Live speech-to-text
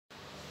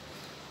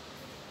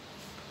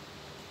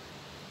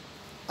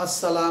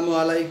আসসালামু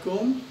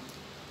আলাইকুম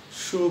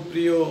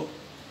সুপ্রিয়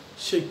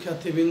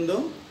শিক্ষার্থীবৃন্দ,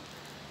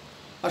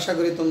 আশা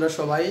করি তোমরা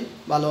সবাই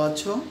ভালো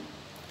আছো।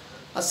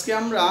 আজকে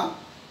আমরা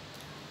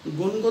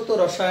গুণগত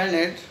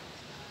রসায়নের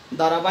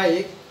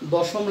ধারাবাহিক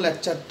দশম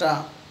লেকচারটা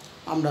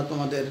আমরা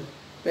তোমাদের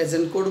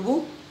প্রেজেন্ট করব।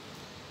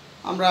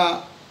 আমরা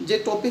যে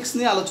টপিকস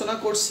নিয়ে আলোচনা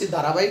করছি,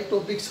 ধারাবাহিক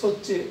টপিকস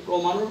হচ্ছে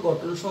পরমাণুর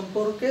গঠন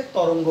সম্পর্কে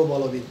তরঙ্গ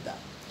বলবিদ্যা,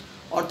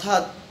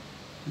 অর্থাৎ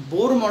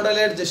বোর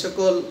মডেলের যে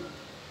সকল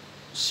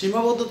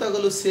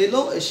সীমাবদ্ধতাগুলো ছিল,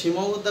 এই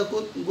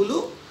সীমাবদ্ধতাগুলো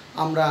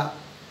আমরা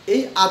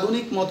এই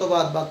আধুনিক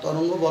মতবাদ বা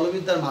তরঙ্গ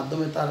বলবিদ্যার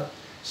মাধ্যমে তার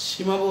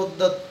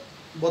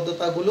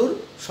সীমাবদ্ধতাগুলোর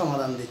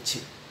সমাধান দিচ্ছি।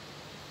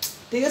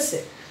 ঠিক আছে,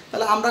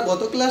 তাহলে আমরা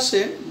গত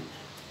ক্লাসে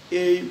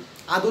এই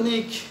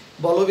আধুনিক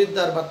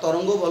বলবিদ্যার বা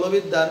তরঙ্গ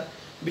বলবিদ্যার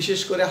বিশেষ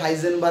করে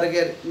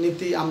হাইজেনবার্গের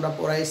নীতি আমরা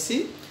পড়াইছি,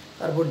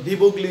 তারপর ডি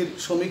ব্রগলির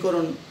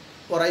সমীকরণ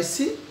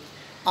পড়াইছি।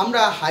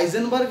 আমরা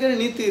হাইজেনবার্গের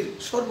নীতির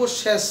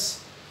সর্বশেষ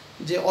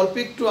যে অল্প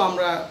একটু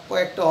আমরা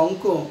কয়েকটা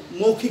অঙ্ক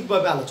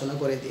মৌখিকভাবে আলোচনা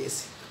করে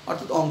দিয়েছি,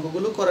 অর্থাৎ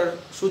অঙ্কগুলো করার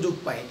সুযোগ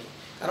পাইনি,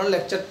 কারণ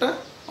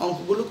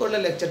অঙ্কগুলো করলে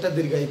লেকচারটা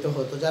দীর্ঘায়িত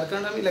হতো, যার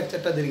কারণে আমি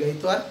লেকচারটা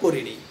দীর্ঘায়িত আর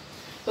করিনি।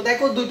 তো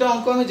দেখো, দুইটা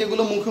অঙ্ক আমি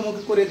যেগুলো মুখে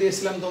মুখে করে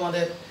দিয়েছিলাম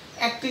তোমাদের।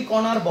 একটি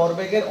কণার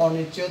ভরবেগের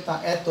অনিশ্চয়তা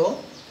এত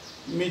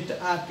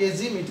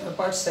কেজি মিটার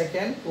পার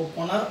সেকেন্ড ও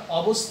কণার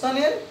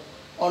অবস্থানের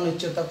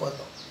অনিশ্চয়তা কত।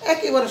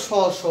 একেবারে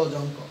সহজ সহজ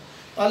অঙ্ক।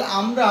 তাহলে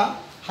আমরা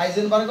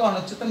হাইজেনবার্গের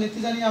অনিশ্চয়তা নীতি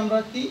জানি আমরা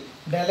কি,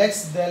 ডেল এক্স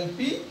ডেল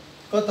পি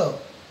কত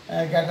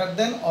greater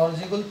than or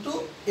equal to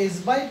S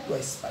by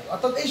twice পাই,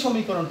 অর্থাৎ এই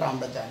সমীকরণটা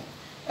আমরা জানি।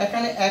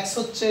 এখানে এক্স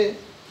হচ্ছে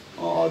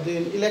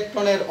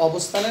ইলেকট্রনের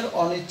অবস্থানের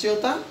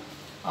অনিশ্চয়তা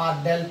আর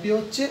ডেল পি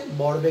হচ্ছে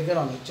ভরবেগের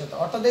অনিশ্চয়তা,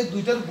 অর্থাৎ এই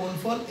দুইটার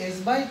গুণফল এস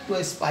বাই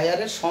টুয়েস পাই আর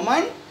এর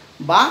সমান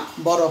বা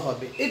বড়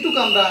হবে। এটুকু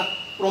আমরা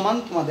প্রমাণ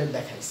তোমাদের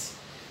দেখাইছি,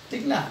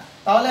 ঠিক না?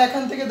 তাহলে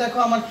এখান থেকে দেখো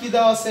আমার কি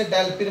দেওয়া আছে,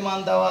 ডেল পির মান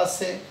দেওয়া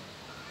আছে,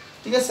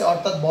 ঠিক আছে,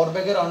 অর্থাৎ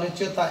ভরবেগের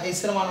অনিশ্চয়তা, এইচ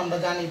এর মান আমরা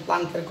জানি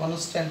প্লাঙ্কের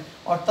কনস্ট্যান্ট,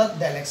 অর্থাৎ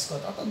ডেল এক্স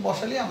কত, অর্থাৎ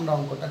বসালেই আমরা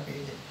অঙ্কটা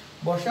পেয়ে যাই।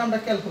 বসে আমরা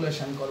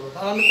ক্যালকুলেশন করব,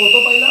 তাহলে আমি কত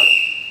পাইলাম,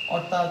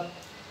 অর্থাৎ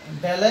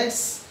del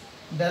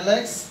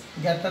x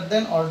greater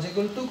than or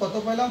equal to কত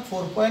পাইলাম,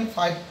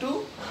 4.52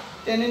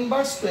 10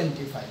 ইনভার্স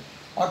 25,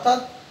 অর্থাৎ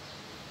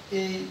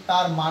এই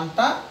তার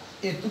মানটা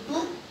এতটুকু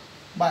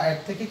বা এর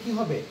থেকে কি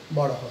হবে,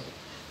 বড় হবে।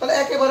 তাহলে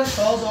একেবারে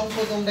সহজ অঙ্ক,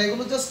 তোমরা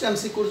এগুলো জাস্ট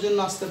এমসিকিউর জন্য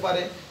আসতে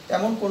পারে,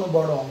 তেমন কোনো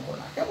বড় অঙ্ক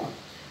না। কেমন?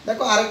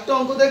 দেখো আরেকটা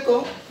অঙ্ক দেখো,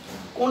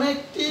 কোন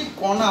একটি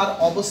কণার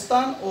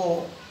অবস্থান ও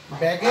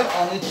বেগের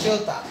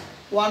অনিশ্চয়তা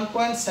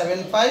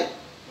 1.75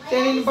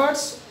 10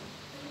 ইনভার্স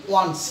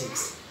 16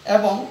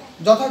 এবং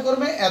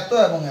যথাক্রমে এত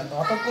এবং এত,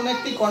 অর্থাৎ কোন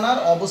একটি কণার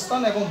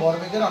অবস্থান এবং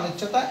ভরবেগের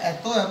অনিশ্চয়তা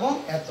এত এবং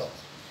এত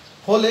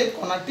হলে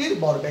কণাটির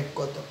ভরবেগ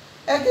কত।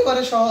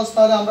 একেবারে সহজ।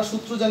 তাহলে আমরা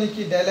সূত্র জানি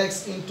কি, del x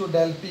into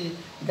del P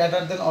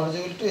greater than or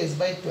equal to S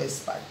by twice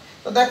পাই।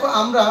 তো দেখো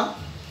আমরা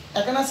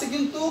এখানে আছে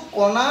কিন্তু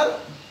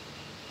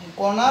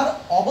কণার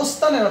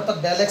অবস্থানের অর্থাৎ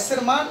ডেল এক্স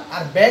এর মান,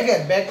 আর ব্যাগ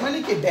মানে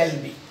কি ডেল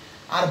বি,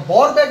 আর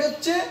ভরবেগ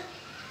হচ্ছে,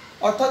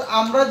 অর্থাৎ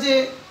আমরা যে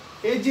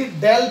এই যে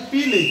ডেল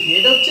পি লিখি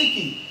এটা হচ্ছে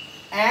কি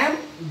এম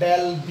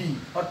ডেল বি,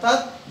 অর্থাৎ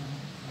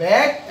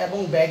ব্যাগ এবং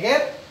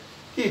ব্যাগের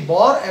কি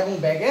ভর এবং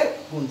ব্যাগের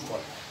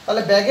গুণফল।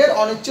 তাহলে ব্যাগের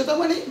অনিশ্চয়তা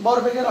মানে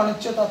ভরবেগের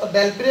অনিশ্চয়তা, অর্থাৎ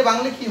ডেল পি এর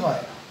বাংলা কি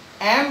হয়,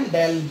 এম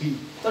ডেল বি।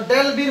 তো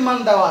ডেল বির মান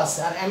দেওয়া আছে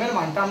আর এম এর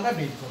মানটা আমরা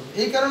বের করব।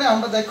 এই কারণে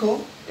আমরা দেখো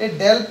এই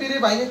ডেল পি এর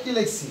বাইরে কি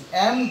লিখছি,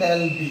 M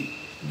del B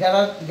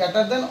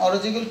greater than or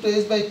equal to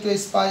S by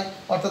twice পাই,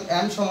 অর্থাৎ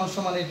এম সমান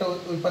সমান এটা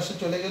ওই পাশে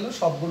চলে গেল,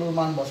 সবগুলোর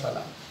মান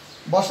বসালাম।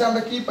 বসে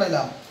আমরা কি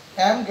পাইলাম,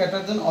 M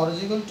greater than or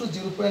equal to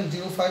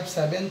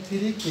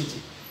 0.0573 KG,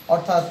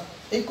 অর্থাৎ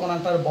এই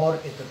কণাটার ভর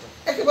এতটুকু।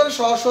 একেবারে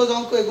সহজ সহজ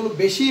অঙ্ক, এগুলো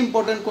বেশি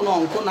ইম্পর্টেন্ট কোনো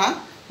অঙ্ক না,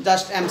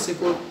 জাস্ট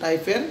এমসিকিউ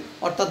টাইপের,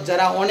 অর্থাৎ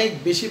যারা অনেক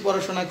বেশি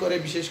পড়াশোনা করে,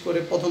 বিশেষ করে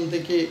প্রথম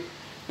থেকে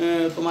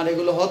তোমার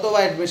এগুলো হয়তো বা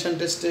অ্যাডমিশন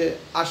টেস্টে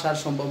আসার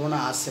সম্ভাবনা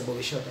আছে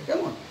ভবিষ্যতে।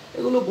 কেমন?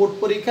 এগুলো বোর্ড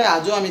পরীক্ষায়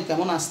আজও আমি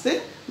তেমন আসতে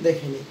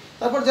দেখিনি।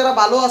 তারপর যারা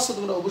ভালো আসছে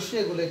তোমরা অবশ্যই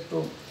এগুলো একটু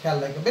খেয়াল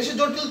রাখবে। বেশি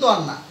জটিল তো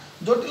আর না,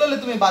 জটিল হলে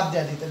তুমি বাদ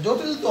দিয়ে দিতে,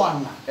 জটিল তো আর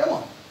না।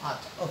 কেমন?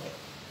 আচ্ছা, ওকে।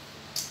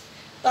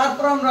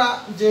 তারপর আমরা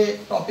যে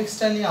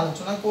টপিকসটা নিয়ে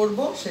আলোচনা করব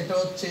সেটা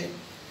হচ্ছে,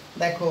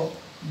 দেখো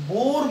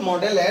বোর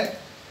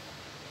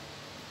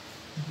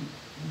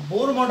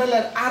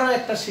মডেলের আরও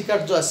একটা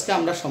স্বীকার্য আজকে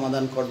আমরা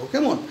সমাধান করব।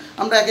 কেমন?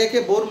 আমরা একে একে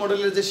বোর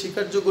মডেলের যে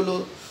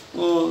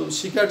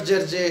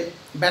স্বীকার্যের যে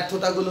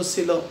ব্যর্থতাগুলো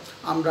ছিল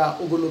আমরা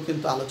ওগুলো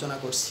কিন্তু আলোচনা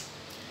করছি।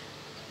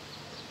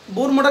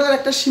 বোর মডেলের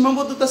একটা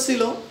সীমাবদ্ধতা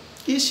ছিল।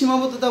 কি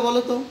সীমাবদ্ধতা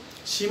বলো তো?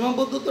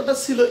 সীমাবদ্ধতাটা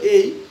ছিল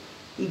এই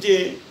যে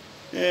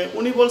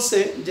উনি বলছে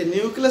যে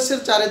নিউক্লিয়াসের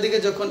চারিদিকে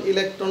যখন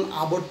ইলেকট্রন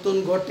আবর্তন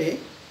ঘটে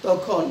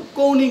তখন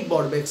কৌণিক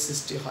ভরবেগ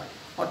সৃষ্টি হয়,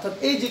 অর্থাৎ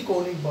এই যে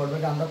কৌণিক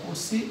ভরবেগ আমরা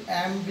পড়ছি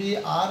এম বি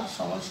আর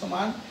সমান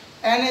সমান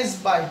এন এস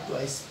বাই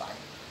টুয়েস পাই,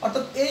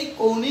 অর্থাৎ এই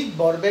কৌণিক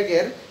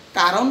ভরবেগের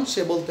কারণ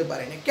সে বলতে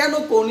পারেনি। কেন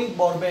কৌণিক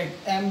ভরবেগ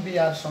এম বি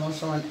আর সমান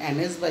সমান এন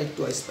এস বাই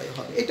টুয়েস পাই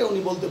হবে, এটা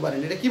উনি বলতে পারেন।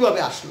 এটা কিভাবে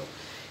আসলো?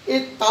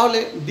 তাহলে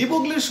ডি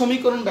ব্রগলির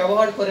সমীকরণ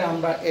ব্যবহার করে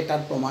আমরা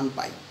এটার প্রমাণ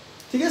পাই।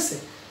 ঠিক আছে,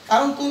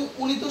 কারণ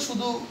উনি তো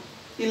শুধু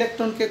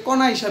ইলেকট্রনকে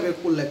কণা হিসাবে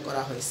উল্লেখ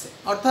করা হয়েছে।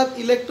 অর্থাৎ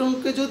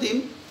ইলেকট্রনকে যদি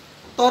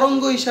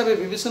তরঙ্গ হিসাবে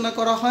বিবেচনা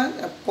করা হয়,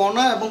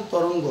 কণা এবং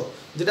তরঙ্গ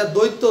যেটা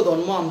দ্বৈত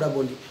ধর্ম আমরা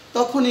বলি,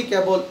 তখনই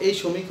কেবল এই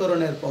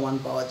সমীকরণের প্রমাণ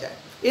পাওয়া যায়।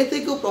 এ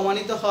থেকেও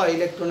প্রমাণিত হয়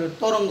ইলেকট্রনের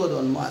তরঙ্গ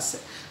ধর্ম আছে।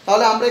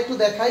 তাহলে আমরা একটু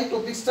দেখাই,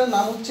 টপিক্সটার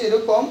নাম হচ্ছে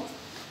এরকম,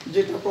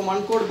 যেটা প্রমাণ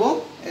করব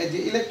যে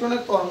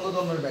ইলেকট্রনের তরঙ্গ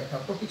ধর্মের ব্যাখ্যা।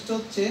 টপিক্সটা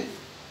হচ্ছে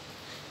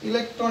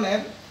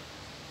ইলেকট্রনের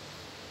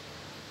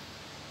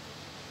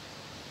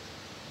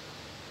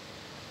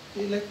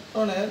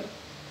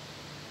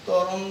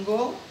তরঙ্গ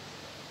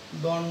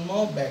ধর্ম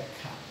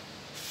ব্যাখ্যা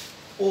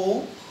ও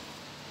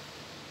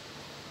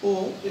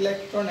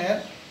ইলেকট্রনের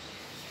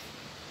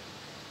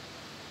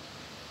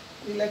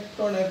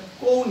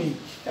কৌণিক,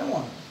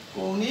 কেমন,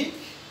 কৌণিক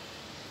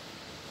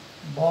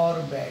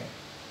ভরবেগ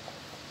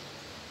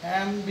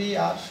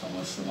mvr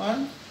সমান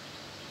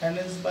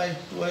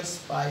ns/2s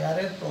পাই r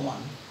এর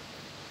প্রমাণ।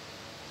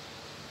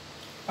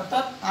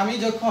 অর্থাৎ আমি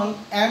যখন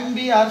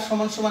mvr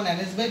সমান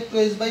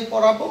ns/2s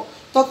পড়াবো,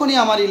 তখনই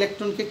আমার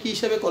ইলেকট্রনকে কি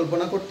হিসাবে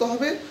কল্পনা করতে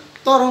হবে,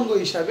 তরঙ্গ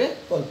হিসাবে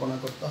কল্পনা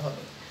করতে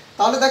হবে।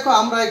 তাহলে দেখো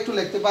আমরা একটু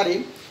লিখতে পারি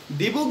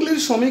ডি ব্রগলির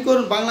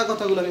সমীকরণ, বাংলা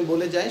কথাগুলো আমি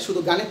বলে যাই, শুধু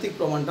গাণিতিক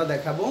প্রমাণটা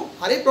দেখাবো,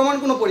 আর এই প্রমাণ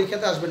কোনো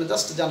পরীক্ষাতে আসবে না,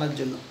 জাস্ট জানার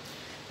জন্য।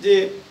 যে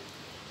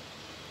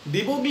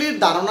ডি ব্রগলির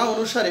ধারণা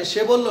অনুসারে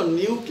সে বলল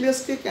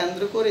নিউক্লিয়াসকে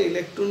কেন্দ্র করে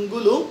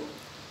ইলেকট্রনগুলো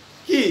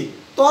কি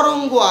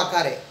তরঙ্গ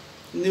আকারে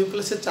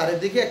নিউক্লিয়াসের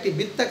চারিদিকে একটি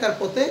বৃত্তাকার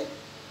পথে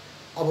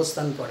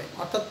অবস্থান করে,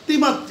 অর্থাৎ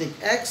ত্রিমাত্রিক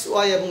এক্স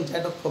ওয়াই এবং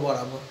জেড অক্ষ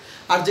বরাবর।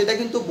 আর যেটা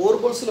কিন্তু বোর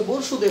বলছিল,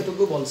 বোর শুধু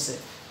এটুকু বলছে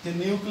যে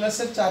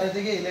নিউক্লিয়াসের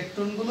চারিদিকে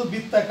ইলেকট্রনগুলো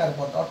বৃত্তাকার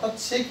পথ, অর্থাৎ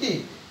সে কি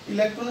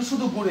ইলেকট্রনের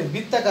শুধু ঘুরে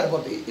বৃত্তাকার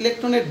পথে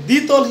ইলেকট্রনের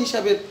দ্বিতল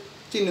হিসাবে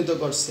চিহ্নিত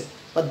করছে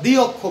বা দ্বি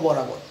অক্ষ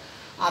বরাবর।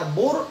 আর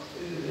বোর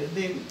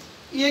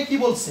কি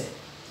বলছে,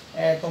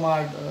 তোমার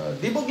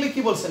ডি ব্রগলি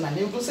কি বলছে, না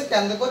নিউক্লিয়াসে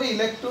কেন্দ্র করে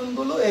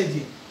ইলেকট্রনগুলো এই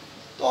যে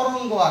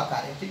তরঙ্গ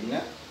আকারে, ঠিক না,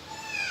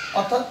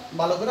 অর্থাৎ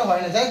ভালো করে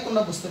হয় না, যাই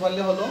তোমরা বুঝতে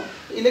পারলে হলো,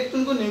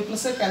 ইলেকট্রনগুলো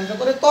নিউক্লিয়াসে কেন্দ্র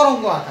করে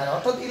তরঙ্গ আকারে,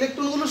 অর্থাৎ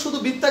ইলেকট্রনগুলো শুধু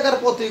বৃত্তাকার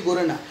পথে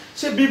ঘুরে না,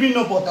 সে বিভিন্ন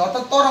পথে,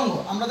 অর্থাৎ তরঙ্গ।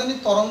 আমরা জানি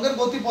তরঙ্গের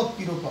গতিপথ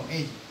কিরকম,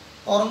 এই যে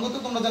তরঙ্গ তো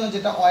তোমরা জানো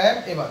যেটা ওয়েভ,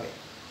 এভাবে,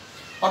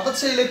 অর্থাৎ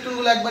সেই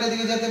ইলেকট্রনগুলো একবার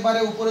এদিকে যেতে পারে,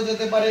 উপরে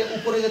যেতে পারে,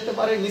 উপরে যেতে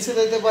পারে, নিচে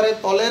যেতে পারে,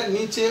 তলের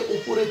নিচে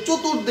উপরে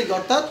চতুর্দিকে,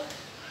 অর্থাৎ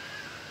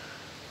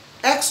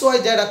এক্স ওয়াই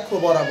জেড অক্ষ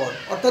বরাবর,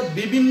 অর্থাৎ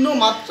বিভিন্ন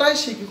মাত্রায়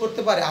সে কি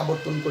করতে পারে,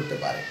 আবর্তন করতে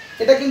পারে।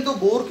 এটা কিন্তু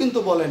বোর কিন্তু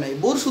বলে নাই,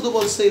 বোর শুধু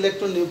বলছে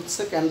ইলেকট্রন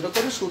নিউক্লিয়াসকে কেন্দ্র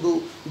করে শুধু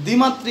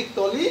দ্বিমাত্রিক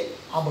তলই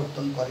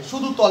আবর্তন করে,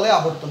 শুধু তলে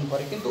আবর্তন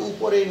করে, কিন্তু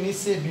উপরে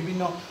নিচে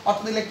বিভিন্ন,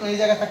 অর্থাৎ ইলেকট্রন এই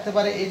জায়গায় থাকতে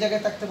পারে, এই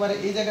জায়গায় থাকতে পারে,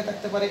 এই জায়গায়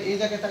থাকতে পারে, এই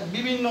জায়গায়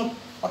বিভিন্ন,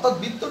 অর্থাৎ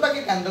বৃত্তটাকে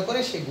কেন্দ্র করে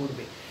সে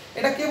ঘুরবে।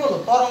 এটা কে বললো,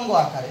 তরঙ্গ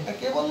আকার। এটা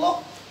কে বললো,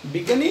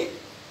 বিজ্ঞানী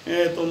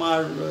তোমার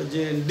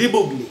যে ডি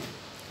ব্রগলি,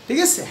 ঠিক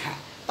আছে। হ্যাঁ,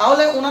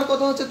 তাহলে ওনার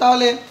কথা হচ্ছে,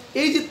 তাহলে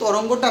এই যে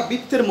তরঙ্গটা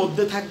বৃত্তের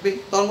মধ্যে থাকবে,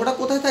 তরঙ্গটা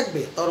কোথায়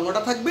থাকবে,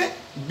 তরঙ্গটা থাকবে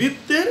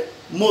বৃত্তের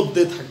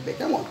মধ্যে থাকবে,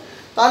 কেমন।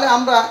 তাহলে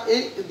আমরা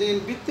এই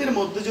বৃত্তের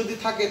মধ্যে যদি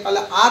থাকে,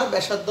 তাহলে আর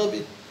ব্যাসার্ধ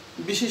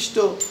বিশিষ্ট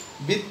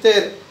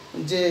বৃত্তের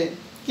যে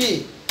কি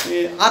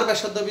আর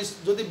ব্যাসার্ধ,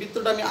 যদি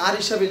বৃত্তটা আমি আর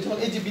হিসাবে, যেমন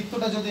এই যে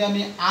বৃত্তটা যদি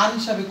আমি আর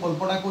হিসাবে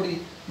কল্পনা করি,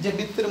 যে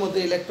বৃত্তের মধ্যে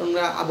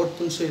ইলেকট্রনরা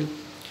আবর্তনশীল,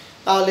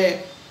 তাহলে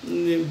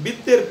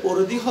বৃত্তের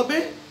পরিধি হবে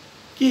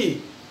কি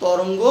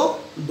তরঙ্গ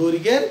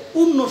দৈর্ঘ্যের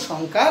পূর্ণ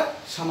সংখ্যার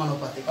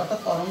সমানুপাতিক, অর্থাৎ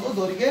তরঙ্গ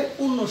দৈর্ঘ্যের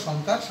পূর্ণ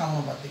সংখ্যার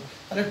সমানুপাতিক।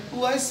 তাহলে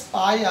 2s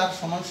পাই আর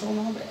সমান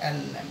হবে n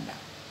ল্যামডা,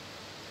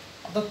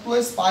 অর্থাৎ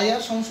 2s পাই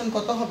আর সমান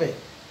কত হবে,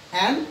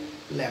 n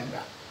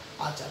ল্যামডা।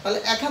 আচ্ছা, তাহলে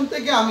এখান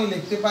থেকে আমি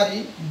লিখতে পারি,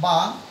 বা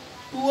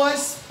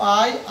 2s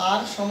পাই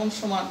আর সমান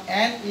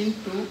n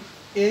ইন্টু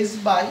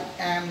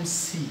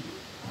s/mc,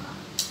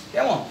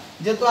 কেমন,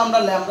 যেহেতু আমরা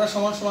ল্যামডা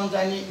সমান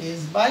জানি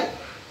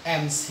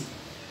s/mc,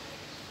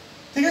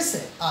 ঠিক আছে।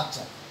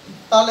 আচ্ছা,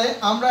 তাহলে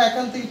আমরা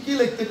এখান থেকে কি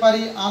লিখতে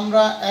পারি,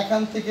 আমরা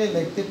এখান থেকে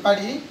লিখতে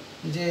পারি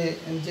যে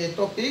যে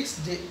টপিকস,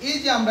 যে এই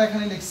যে আমরা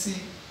এখানে লিখছি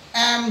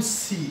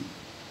mc,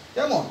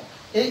 কেমন,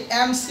 এই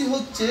mc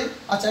হচ্ছে,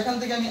 আচ্ছা এখান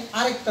থেকে আমি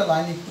আরেকটা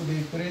লাইন একটু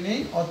বের করে নেই,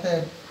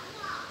 অর্থাৎ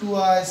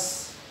 2s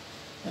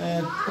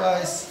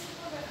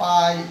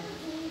পাই,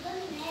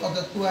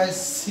 অর্থাৎ 2s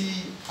c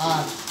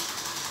আর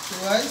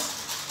 2s,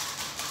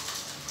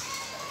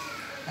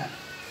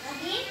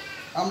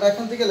 আমরা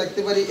এখান থেকে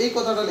লিখতে পারি, এই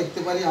কথাটা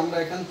লিখতে পারি আমরা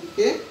এখান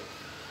থেকে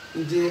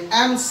যে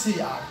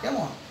mcr,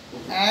 কেমন,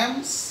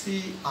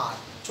 mcr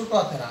ছোট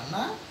হাতের আর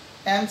না,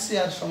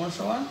 mcr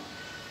সমান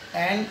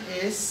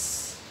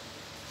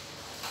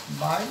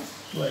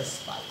ns/2s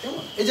পাই,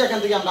 কেমন, এই যে এখান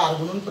থেকে আমরা আর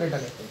গুণন করে এটা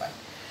লিখতে পাই।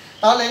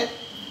 তাহলে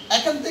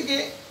এখান থেকে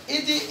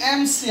এই যে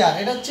mcr,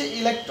 এটা হচ্ছে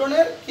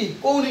ইলেকট্রনের কি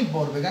কৌণিক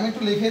ভরবেগ। আমি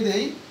একটু লিখে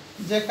দেই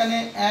যে এখানে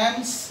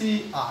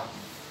mcr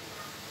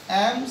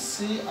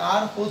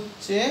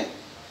হচ্ছে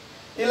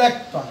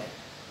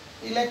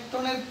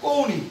ইলেকট্রনের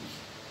কৌণিক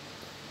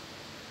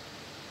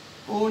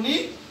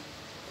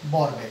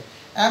ভরবেগ।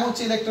 m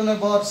হচ্ছে ইলেকট্রনের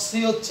ভর, c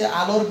হচ্ছে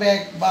আলোর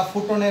বেগ বা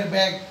ফোটনের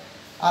বেগ,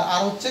 আর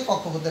r হচ্ছে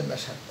কক্ষপথের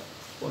ব্যাসার্ধ,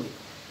 কৌণিক,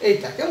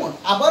 এইটা, কেমন।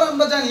 আবার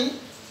আমরা জানি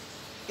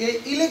এই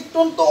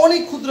ইলেকট্রন তো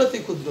অনেক ক্ষুদ্রাতি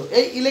ক্ষুদ্র,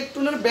 এই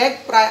ইলেকট্রনের ব্যাগ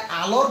প্রায়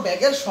আলোর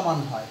ব্যাগের সমান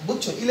হয়,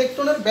 বুঝছো?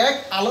 ইলেকট্রনের ব্যাগ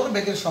আলোর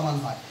ব্যাগের সমান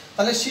হয়,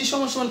 তাহলে সি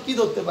সমান সমান কি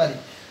ধরতে পারি?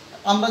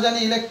 আমরা জানি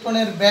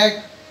ইলেকট্রনের ব্যাগ,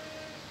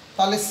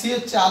 তাহলে সি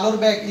হচ্ছে আলোর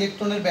ব্যাগ,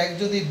 ইলেকট্রনের ব্যাগ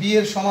যদি বি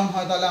এর সমান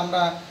হয় তাহলে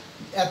আমরা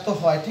এত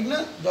হয়, ঠিক না?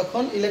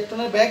 যখন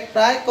ইলেকট্রনের ব্যাগ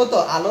প্রায় কত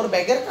আলোর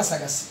ব্যাগের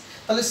কাছাকাছি,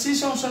 তাহলে সি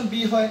সমান সমান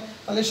বি হয়,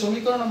 তাহলে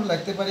সমীকরণ আমরা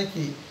লিখতে পারি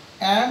কি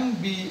এম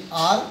বি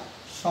আর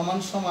সমান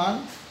সমান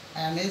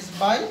এনএস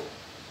বাই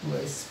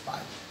 2s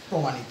পাই,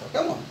 প্রমাণিত।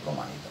 কেমন?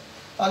 প্রমাণিত।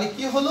 তাহলে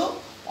কি হলো?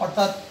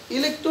 অর্থাৎ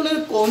ইলেকট্রনের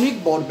কৌণিক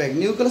ভরবেগ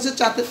নিউক্লিয়াসের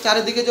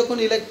চারিদিকে যখন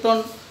ইলেকট্রন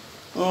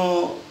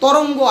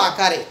তরঙ্গ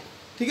আকারে,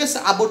 ঠিক আছে,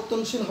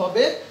 আবর্তনশীল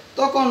হবে,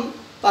 তখন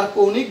তার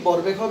কৌণিক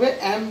ভরবেগ হবে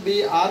এম বি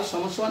আর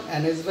সমান সমান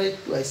এনএস বাই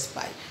 2s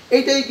পাই।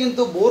 এইটাই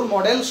কিন্তু বোর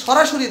মডেল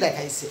সরাসরি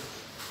দেখাইছে,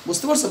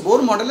 বুঝতে পারছো? বোর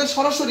মডেলের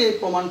সরাসরি এই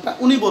প্রমাণটা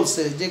উনি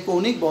বলছে যে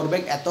কৌণিক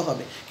ভরবেগ এত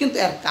হবে, কিন্তু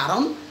এর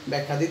কারণ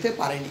ব্যাখ্যা দিতে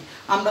পারেনি।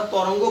 আমরা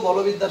তরঙ্গ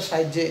বলবিদ্যার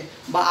সাহায্যে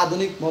বা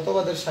আধুনিক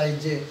মতবাদের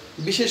সাহায্যে,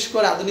 বিশেষ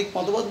করে আধুনিক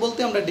মতবাদ বলতে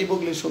আমরা ডি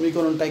ব্রগলির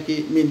সমীকরণটাকে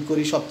মিন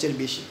করি সবচেয়ে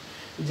বেশি,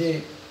 যে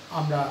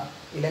আমরা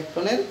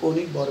ইলেকট্রনের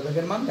কৌণিক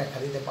ভরবেগের মান ব্যাখ্যা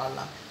দিতে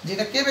পারলাম।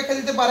 যেটা কে ব্যাখ্যা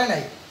দিতে পারে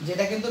নাই?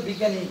 যেটা কিন্তু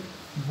বিজ্ঞানী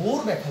বোর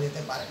ব্যাখ্যা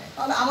দিতে পারে নাই।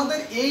 তাহলে আমাদের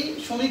এই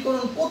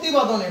সমীকরণ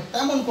প্রতিপাদনের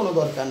তেমন কোনো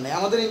দরকার নেই,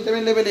 আমাদের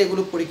ইন্টারমিডিয়েট লেভেলে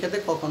এগুলো পরীক্ষাতে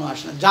কখনো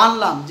আসে না।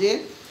 জানলাম যে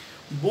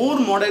বোর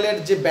মডেলের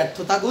যে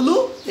ব্যর্থতাগুলো,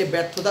 এই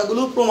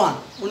ব্যর্থতাগুলো প্রমাণ,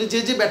 উনি যে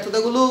যে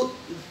ব্যর্থতাগুলো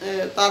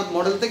তার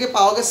মডেল থেকে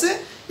পাওয়া গেছে,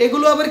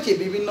 এগুলো আবার কি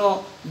বিভিন্ন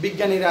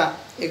বিজ্ঞানীরা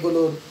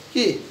এগুলোর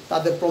কি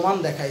তাদের প্রমাণ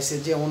দেখাইছে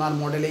যে ওনার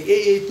মডেলে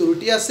এই এই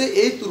ত্রুটি আছে,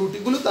 এই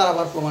ত্রুটিগুলো তারা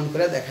আবার প্রমাণ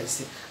করে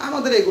দেখাইছে।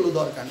 আমাদের এগুলো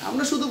দরকার না,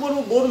 আমরা শুধু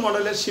বলবো বোর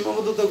মডেলের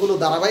সীমাবদ্ধতাগুলো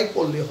ধারাবাহিক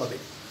পড়লে হবে।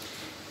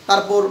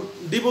 তারপর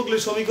ডি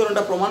ব্রগলির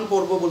সমীকরণটা প্রমাণ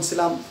করব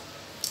বলছিলাম,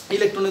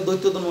 ইলেকট্রনের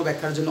দ্বৈত ধর্ম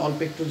ব্যাখ্যার জন্য অল্প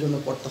একটুর জন্য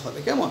পড়তে হবে।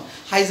 কেমন?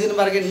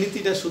 হাইজেনবার্গের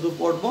নীতিটা শুধু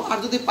পড়বো, আর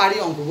যদি পারি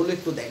অঙ্কগুলো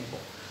একটু দেখবো।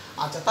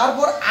 আচ্ছা,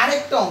 তারপর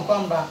আরেকটা অঙ্ক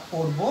আমরা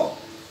করব,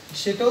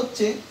 সেটা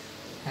হচ্ছে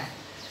হ্যাঁ,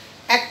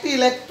 একটি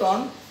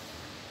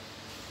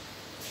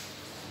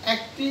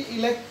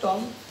ইলেকট্রন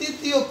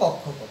তৃতীয়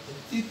কক্ষপথে,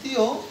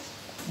 তৃতীয়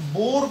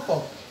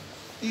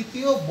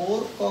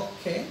বোর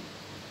কক্ষে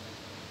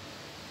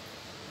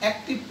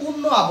একটি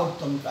পূর্ণ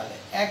আবর্তনকালে,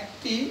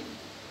 একটি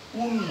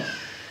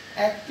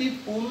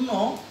পূর্ণ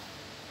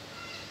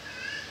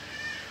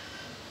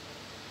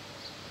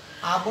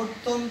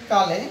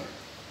আবর্তনকালে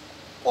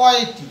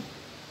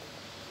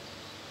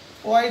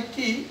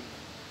কয়টি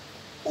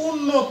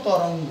পূর্ণ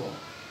তরঙ্গ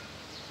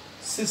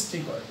সৃষ্টি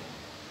করে?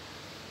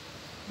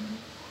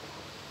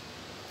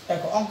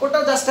 দেখো, অঙ্কটা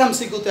জাস্ট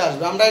এমসিকিউতে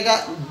আসবে, আমরা এটা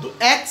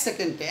 1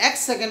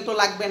 সেকেন্ডও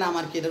লাগবে না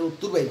আমার কি এটার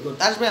উত্তর বের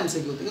করতে, আসবে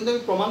এমসিকিউতে, কিন্তু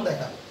আমি প্রমাণ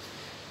দেখাবো।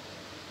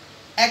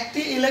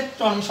 একটি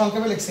ইলেকট্রন,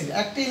 সংক্ষেপে লিখছি,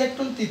 একটি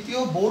ইলেকট্রন তৃতীয়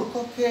বোর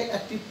কক্ষে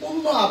একটি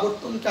পূর্ণ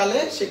আবর্তনকালে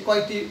সে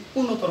কয়টি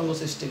পূর্ণ তরঙ্গ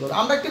সৃষ্টি করে?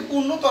 আমরা একটি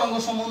পূর্ণ তরঙ্গ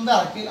সম্বন্ধে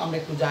আর কি আমরা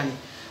একটু জানি।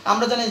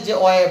 আমরা জানি যে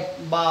ওয়েভ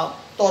বা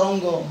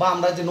তরঙ্গ, বা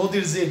আমরা যে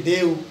নদীর যে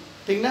ঢেউ,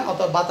 ঠিক না,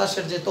 অর্থাৎ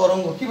বাতাসের যে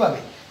তরঙ্গ, কিভাবে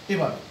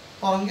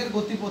তরঙ্গের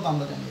গতিপথ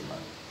আমরা জানি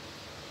এভাবে,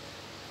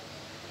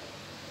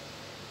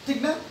 ঠিক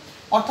না?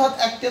 অর্থাৎ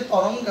একটা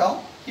তরঙ্গ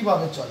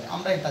কিভাবে চলে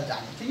আমরা এটা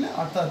জানি, ঠিক না?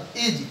 অর্থাৎ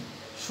এই যে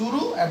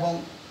শুরু এবং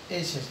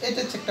এই শেষ, এটা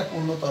হচ্ছে একটা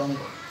পূর্ণ তরঙ্গ।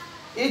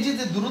 এই যে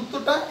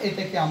দূরত্বটা,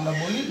 এটাকে আমরা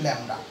বলি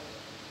ল্যামডা,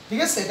 ঠিক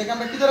আছে? এটাকে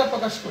আমরা কি দ্বারা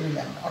প্রকাশ করি?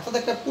 ল্যামডা, অর্থাৎ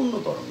একটা পূর্ণ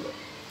তরঙ্গ।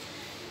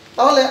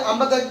 তাহলে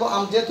আমরা দেখবো,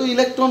 যেহেতু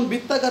ইলেকট্রন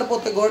বৃত্তাকার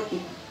পথে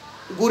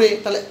ঘুরে,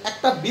 তাহলে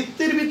একটা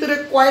বৃত্তের ভিতরে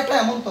কয়টা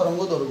এমন তরঙ্গ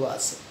দৈর্ঘ্য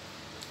আছে?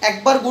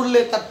 একবার ঘুরলে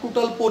তার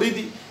টোটাল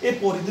পরিধি, এই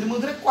পরিধির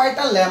মধ্যে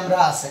কয়টা ল্যামডা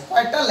আছে,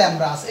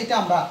 এটা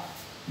আমরা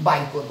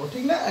বাই করব,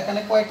 ঠিক না? এখানে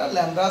কয়টা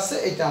ল্যামডা আছে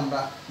এটা আমরা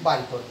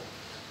বাই করব।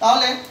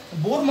 তাহলে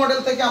বোর মডেল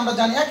থেকে আমরা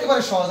জানি,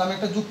 একেবারে সহজ, আমি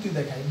একটা যুক্তি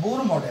দেখাই। বোর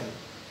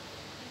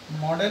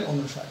মডেল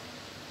অনুসারে,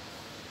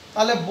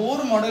 তাহলে বোর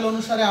মডেল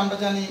অনুসারে আমরা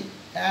জানি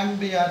এম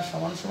বি আর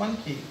সমান সমান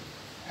কি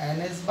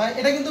এনএস বাই,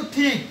 এটা কিন্তু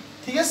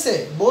ঠিক আছে?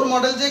 বোর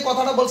মডেল যে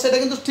কথাটা বলছে এটা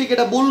কিন্তু ঠিক,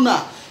 এটা ভুল না,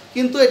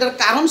 কিন্তু এটার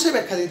কারণ সে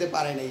ব্যাখ্যা দিতে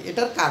পারে নাই,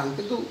 এটার কারণ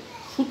কিন্তু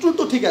সূত্র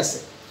তো ঠিক আছে,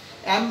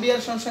 এম বি আর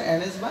সমান সমান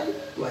এনএস বাই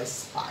 2s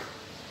পাই।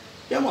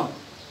 কেমন?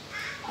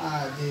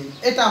 যে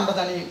এটা আমরা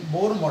জানি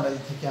বোর মডেল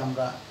থেকে,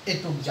 আমরা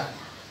এটুক জানি,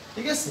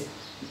 ঠিক আছে?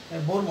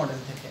 বোর মডেল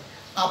থেকে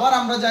আবার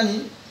আমরা জানি,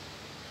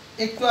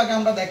 একটু আগে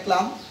আমরা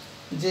দেখলাম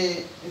যে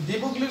ডি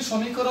ব্রগলির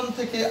সমীকরণ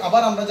থেকে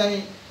আবার আমরা জানি,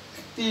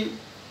 একটি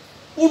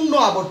পূর্ণ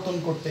আবর্তন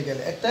করতে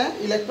গেলে, একটা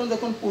ইলেকট্রন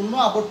যখন পূর্ণ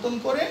আবর্তন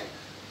করে,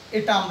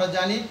 এটা আমরা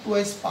জানি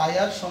 2s পাই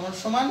আর সমান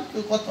সমান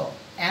কত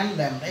n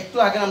ল্যামডা। একটু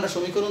আগে আমরা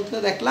সমীকরণ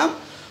থেকে দেখলাম,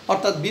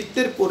 অর্থাৎ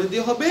বৃত্তের পরিধি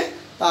হবে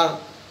তার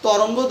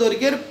তরঙ্গ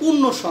দৈর্ঘ্যের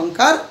পূর্ণ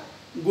সংখ্যার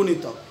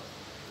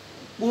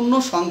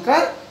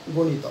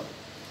গুণিতক,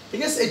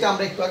 ঠিক আছে? এটা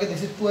আমরা একটু আগে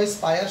দেখছি, 2s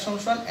পাই আর সমান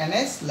সমান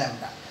ns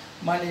ল্যামডা,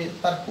 মানে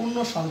তার পূর্ণ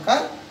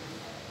সংখ্যার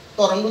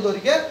তরঙ্গ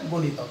দৈর্ঘ্যের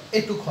গুণিতক,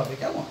 এটুক হবে।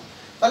 কেমন?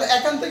 তাহলে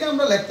এখান থেকে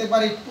আমরা লিখতে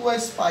পারি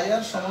 2s পাই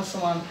আর সমান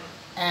সমান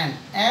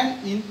n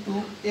ইনটু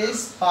s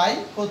পাই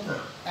কত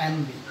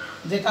nb,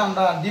 যেটা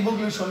আমরা ডি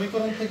ব্রগলির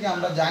সমীকরণ থেকে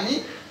আমরা জানি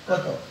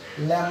কত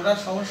ল্যামডা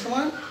সমান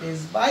সমান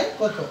s বাই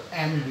কত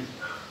nb,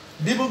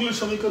 ডি ব্রগলির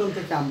সমীকরণ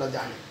থেকে আমরা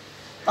জানি।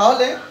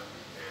 তাহলে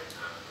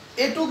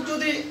এটুক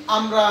যদি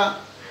আমরা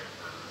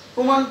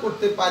প্রমাণ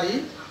করতে পারি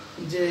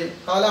যে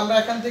তাহলে আমরা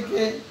এখান থেকে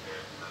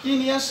কি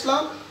নিয়ে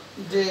আসলাম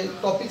যে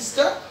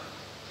টপিকসটা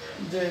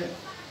যে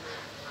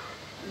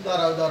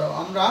দাঁড়াও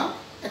আমরা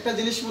একটা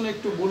জিনিস মনে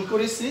একটু ভুল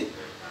করেছি,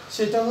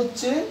 সেটা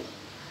হচ্ছে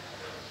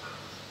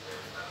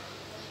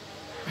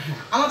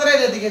আমাদের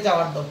এর দিকে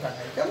যাওয়ার দরকার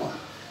নেই, কেমন?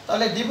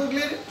 তাহলে ডি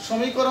ব্রগলির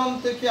সমীকরণ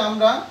থেকে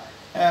আমরা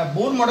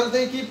বোর মডেল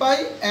থেকে কি পাই,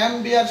 এম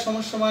বি আর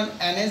সমান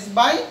এনএস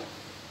বাই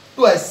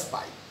 2s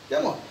পাই,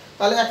 কেমন?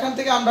 তাহলে এখান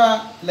থেকে আমরা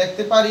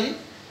লিখতে পারি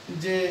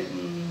যে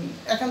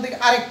এখান থেকে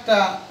আরেকটা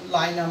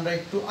লাইন আমরা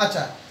একটু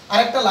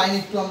আরেকটা লাইন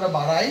একটু আমরা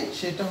বাড়াই,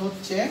 সেটা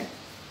হচ্ছে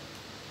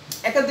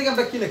এখান থেকে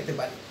আমরা কি লিখতে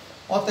পারি,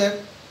 অতএব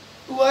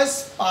 2s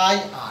পাই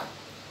আর,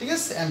 ঠিক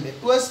আছে, এম বি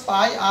 2s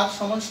পাই আর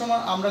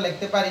সমান আমরা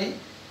লিখতে পারি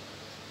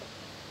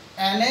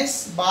ns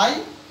বাই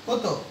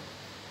কত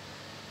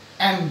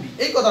mb,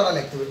 এই কথাটা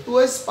লিখতে হবে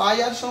 2s পাই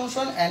আর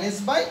সমান ns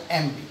বাই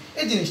mb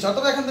এই জিনিসটা।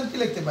 অথবা এখান থেকে কি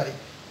লিখতে পারি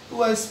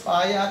 2s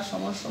পাই আর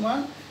সমান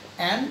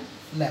n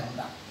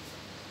ল্যামডা,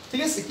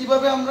 ঠিক আছে।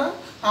 কিভাবে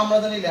আমরা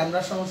জানি ল্যামডা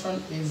সমান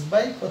h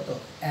বাই কত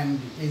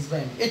mb, h বাই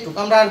mb এইটুকু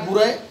আমরা আর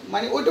ঘুরে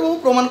মানে ওইটুকু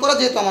প্রমাণ করা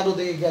যেহেতু আমার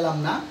ওদিকে গেলাম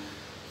না,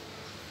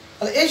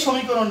 তাহলে এই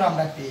সমীকরণটা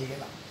আমরা পেয়ে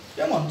গেলাম,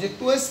 কেমন, যে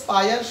 2s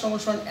পাই আর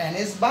সমান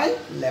ns বাই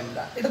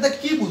ল্যামডা। এটাতে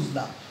কি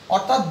বুঝলাম,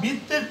 অর্থাৎ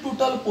বৃত্তের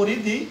টোটাল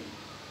পরিধি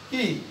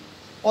কি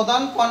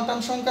প্রধান কোয়ান্টাম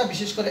সংখ্যা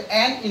বিশেষ করে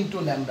n ইনটু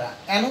ল্যামডা।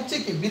 n হচ্ছে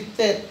কি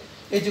বৃত্তের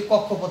এই যে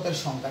কক্ষপথের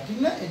সংখ্যা, ঠিক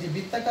না, এই যে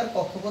বৃত্তাকার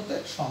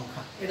কক্ষপথের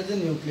সংখ্যা, এটা যে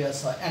নিউক্লিয়াস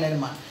হয় n এর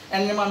মান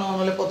 1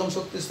 হলে প্রথম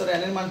শক্তি স্তর,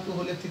 n এর মান 2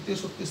 হলে তৃতীয়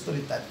শক্তি স্তর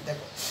ইত্যাদি।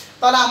 দেখো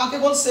তাহলে আমাকে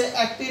বলছে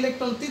একটি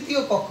ইলেকট্রন তৃতীয়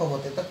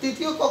কক্ষপথে, তা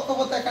তৃতীয়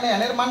কক্ষপথে এখানে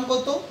n এর মান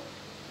কত,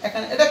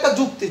 এখানে এটা একটা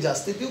যুক্তি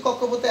জাস্ট, তৃতীয়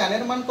কক্ষপথে n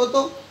এর মান কত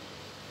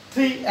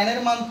 3, n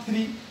এর মান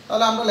 3,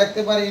 তাহলে আমরা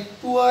লিখতে পারি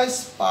 2s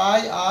পাই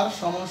আর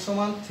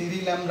সমান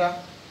 3 ল্যামডা।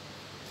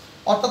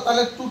 অর্থাৎ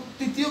তাহলে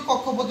তৃতীয়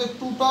কক্ষপথের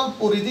টোটাল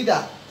পরিধিটা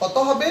কত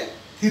হবে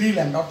 3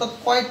 ল্যামডা। অর্থাৎ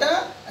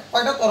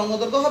কয়টা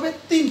তরঙ্গদৈর্ঘ্য হবে,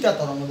 3টা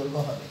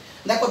তরঙ্গদৈর্ঘ্য হবে।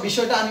 দেখো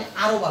বিষয়টা আমি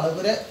আরো ভালো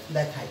করে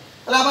দেখাই,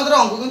 তাহলে আমাদের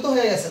অঙ্ক কিন্তু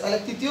হয়ে গেছে। তাহলে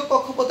তৃতীয়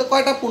কক্ষপথে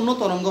কয়টা পূর্ণ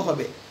তরঙ্গ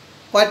হবে,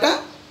 কয়টা,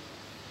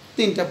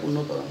 3টা পূর্ণ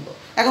তরঙ্গ।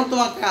 এখন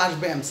তোমাকে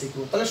আসবে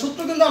এমসিকিউ, তাহলে সূত্র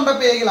কিন্তু আমরা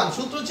পেয়ে গেলাম,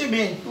 সূত্র হচ্ছে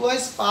মেইন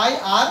 2s পাই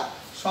আর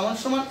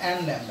সমান n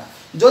ল্যামডা।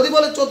 যদি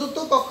বলে চতুর্থ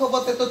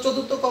কক্ষপথে, তো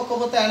চতুর্থ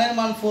কক্ষপথে n এর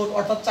মান 4,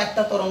 অর্থাৎ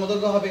 4টা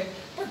তরঙ্গদৈর্ঘ্য হবে।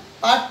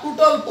 তার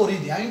টোটাল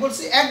পরিধি আমি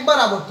বলছি একবার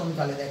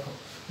আবর্তনকালে, দেখো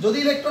যদি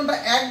ইলেকট্রনটা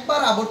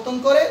একবার আবর্তন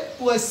করে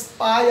 2s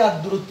পাই আর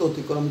দূরত্ব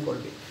অতিক্রম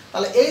করবে,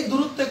 তাহলে এই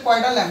দূরত্বে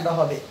কয়টা ল্যামডা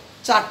হবে,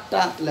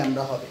 4টা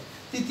ল্যামডা হবে।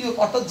 তৃতীয়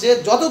অর্থাৎ যে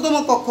যততম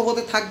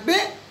কক্ষপথে থাকবে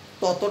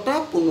ততটা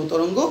পূর্ণ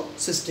তরঙ্গ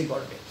সৃষ্টি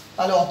করবে,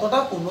 তাহলে অতটা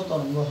পূর্ণ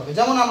তরঙ্গ হবে।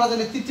 যেমন আমরা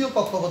যদি তৃতীয়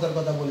কক্ষপথের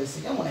কথা বলেছি,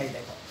 কেমন, এই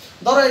দেখো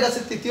ধরো এটা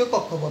হচ্ছে তৃতীয়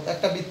কক্ষপথ,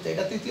 একটা বৃত্ত,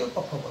 এটা তৃতীয়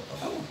কক্ষপথ,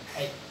 কেমন,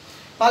 এই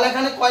তাহলে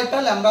এখানে কয়টা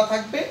ল্যামডা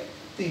থাকবে,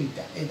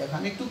 3টা। এই দেখো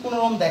আমি একটু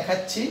কোনরকম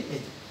দেখাচ্ছি,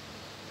 এই যে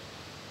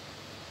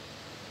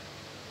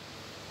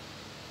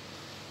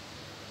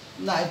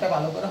না এটা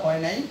ভালো করে হয়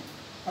নাই,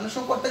 অনেক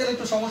সময় করতে গেলে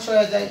একটু সমস্যা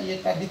হয়ে যায়,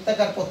 এটা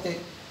বৃত্তাকার পথে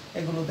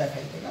এগুলো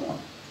দেখাইতে, কেমন,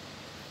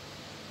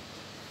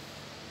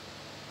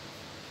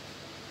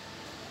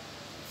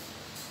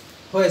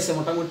 হয়েছে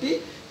মোটামুটি।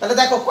 তাহলে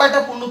দেখো কয়টা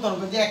পূর্ণ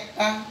তরঙ্গ, যে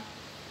একটা,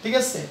 ঠিক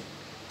আছে,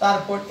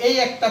 তারপর এই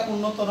একটা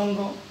পূর্ণ তরঙ্গ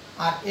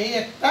আর এই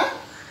একটা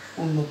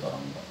পূর্ণ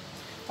তরঙ্গ,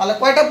 তাহলে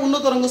কয়টা পূর্ণ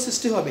তরঙ্গ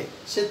সৃষ্টি হবে,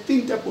 সে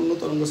 3টা পূর্ণ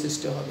তরঙ্গ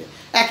সৃষ্টি হবে।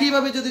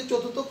 একইভাবে যদি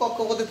চতুর্থ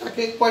কক্ষপথে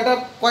থাকে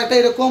কয়টা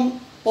এরকম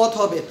পথ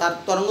হবে, তার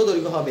তরঙ্গ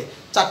দৈর্ঘ্য হবে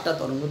 4টা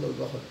তরঙ্গ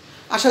দৈর্ঘ্য হবে।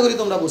 আশা করি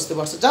তোমরা বুঝতে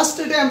পারছো, জাস্ট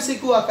এটা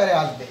এমসিকিউ আকারে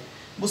আসবে,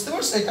 বুঝতে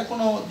পারছো, এটা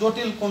কোনো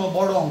জটিল কোনো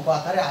বড় অঙ্ক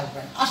আকারে আসবে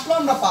না, আসলে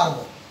আমরা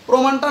পারবো,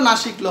 প্রমাণটা না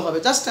শিখলে হবে,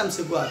 জাস্ট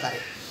এমসিকিউ আকারে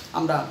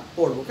আমরা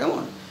পড়বো,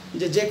 কেমন,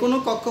 যে কোনো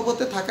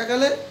কক্ষপথে থাকা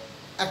গেলে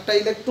একটা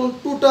ইলেকট্রন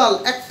টোটাল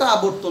একটা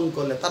আবর্তন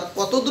করলে তার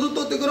কত দ্রুত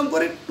অতিক্রম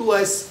করে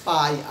 2s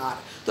পাই আর,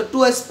 তো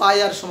 2s পাই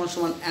আর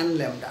সমান n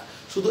ল্যামডা।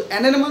 শুধু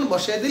n এর মান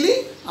বসিয়ে দিলেই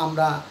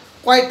আমরা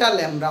কয়টা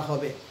ল্যামডা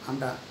হবে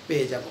আমরা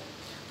পেয়ে যাব।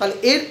 তাহলে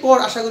এরপর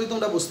আশা করি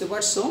তোমরা বুঝতে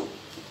পারছো,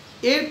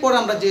 এরপর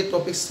আমরা যে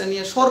টপিকসটা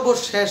নিয়ে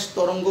সর্বশেষ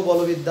তরঙ্গ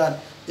বলবিদ্যার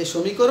যে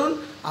সমীকরণ,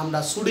 আমরা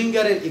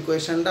শ্রোডিঙ্গারের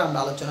ইকুয়েশনটা আমরা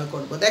আলোচনা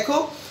করব। দেখো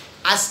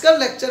আজকাল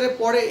লেকচারের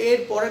পরে এর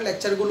পরের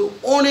লেকচারগুলো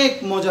অনেক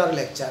মজার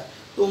লেকচার,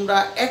 তোমরা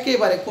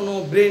একেবারে কোনো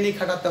ব্রেনই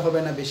খাটাতে হবে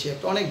না বেশি,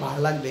 একটা অনেক ভালো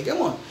লাগবে,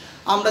 কেমন।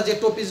 আমরা যে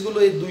টপিকসগুলো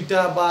এই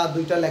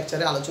দুইটা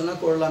লেকচারে আলোচনা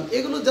করলাম,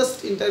 এগুলো জাস্ট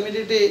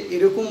ইন্টারমিডিয়েটে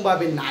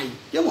এরকমভাবে নাই,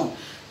 কেমন,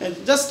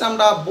 জাস্ট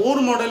আমরা বোর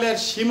মডেলের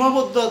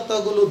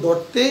সীমাবদ্ধতাগুলো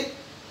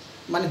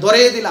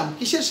ধরিয়ে দিলাম,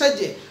 কিসের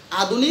সাহায্যে,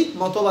 আধুনিক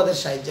মতবাদের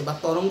সাহায্যে বা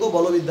তরঙ্গ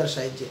বলবিদ্যার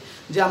সাহায্যে।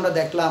 যে আমরা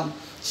দেখলাম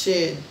সে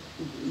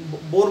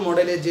বোর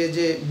মডেলে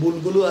যে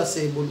ভুলগুলো আছে,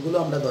 এই ভুলগুলো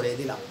আমরা ধরিয়ে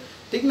দিলাম,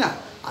 ঠিক না।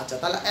 আচ্ছা,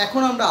 তাহলে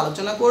এখন আমরা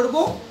আলোচনা করব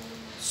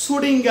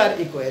শ্রোডিঙ্গার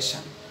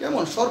ইকুয়েশন,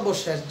 কেমন,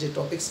 সর্বশেষ যে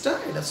টপিকসটা,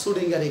 এটা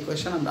শ্রোডিঙ্গার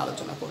ইকুয়েশন আমরা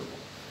আলোচনা করব।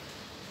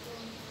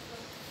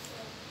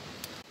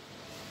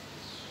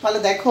 তাহলে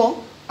দেখো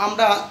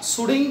আমরা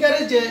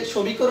শ্রোডিঙ্গারের যে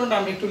সমীকরণটা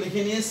আমরা একটু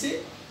লিখে নিয়েছি,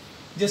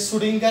 যে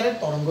শ্রোডিঙ্গারের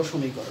তরঙ্গ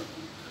সমীকরণ।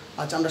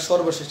 আচ্ছা, আমরা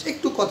সর্বশেষ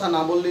একটু কথা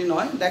না বললেই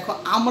নয়, দেখো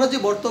আমরা যে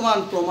বর্তমান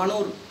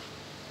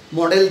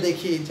মডেল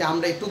দেখি যে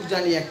আমরা এটুক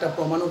জানি একটা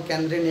পরমাণুর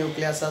কেন্দ্রে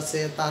নিউক্লিয়াস আছে,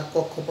 তার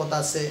কক্ষপথ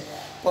আছে,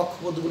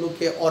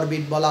 কক্ষপথগুলোকে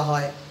অরবিট বলা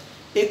হয়।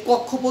 এই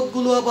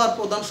কক্ষপথগুলো আবার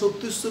প্রধান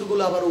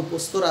শক্তিস্তরগুলো আবার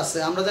উপস্তর আছে।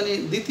 আমরা জানি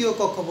দ্বিতীয়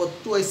কক্ষপথ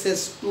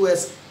 2s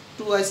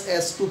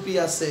 2s 2p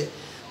আছে,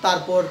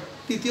 তারপর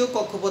তৃতীয়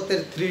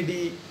কক্ষপথের 3d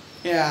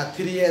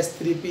 3s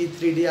 3p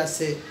 3d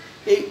আছে।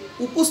 এই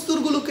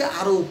উপস্তরগুলোকে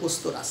আরও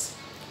উপস্তর আছে,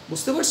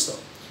 বুঝতে পারছো?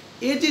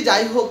 এই যে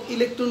যাই হোক,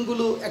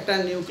 ইলেকট্রনগুলো একটা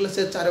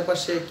নিউক্লিয়াসের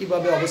চারপাশে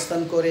কিভাবে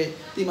অবস্থান করে,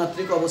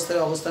 ত্রিমাত্রিক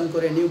অবস্থায় অবস্থান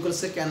করে,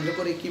 নিউক্লিয়াসকে কেন্দ্র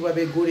করে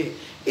কিভাবে ঘুরে,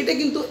 এটা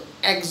কিন্তু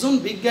একজন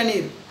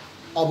বিজ্ঞানীর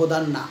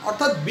অবদান না,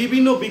 অর্থাৎ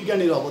বিভিন্ন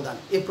বিজ্ঞানীর অবদান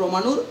এই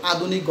পরমাণুর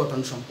আধুনিক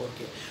গঠন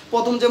সম্পর্কে।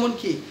 প্রথম যেমন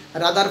কি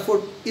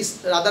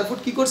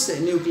রাদারফোর্ড কি করছে,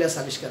 নিউক্লিয়াস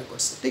আবিষ্কার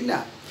করছে, ঠিক না?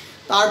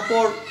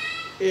 তারপর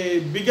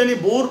বিজ্ঞানী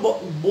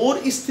বোর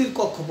স্থির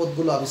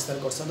কক্ষপথগুলো আবিষ্কার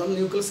করছে, তখন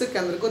নিউক্লিয়াসকে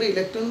কেন্দ্র করে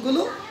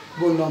ইলেকট্রনগুলো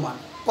ঘূর্ণমান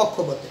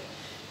কক্ষপথে।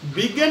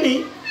 বিজ্ঞানী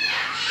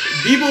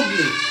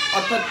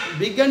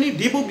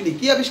ডিবগলি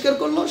কি আবিষ্কার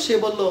করলো, সে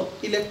বলল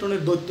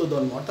ইলেকট্রনের দ্বৈত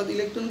ধর্ম, অর্থাৎ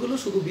ইলেকট্রনগুলো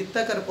শুধু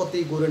বৃত্তাকার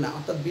পথেই ঘুরে না,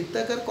 অর্থাৎ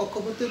বৃত্তাকার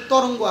কক্ষপথে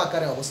তরঙ্গ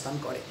আকারে অবস্থান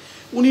করে।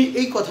 উনি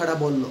এই কথাটা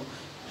বলল।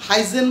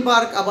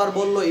 হাইজেনবার্গ আবার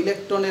বলল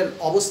ইলেকট্রনের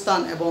অবস্থান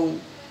এবং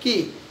কি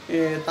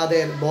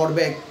তাদের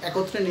ভরবেগ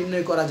একত্রে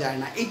নির্ণয় করা যায়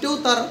না। এটাও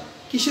তার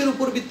কিসের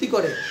উপর ভিত্তি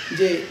করে,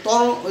 যে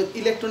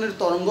ইলেকট্রনের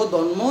তরঙ্গ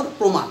ধর্মর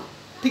প্রমাণ,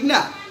 ঠিক না?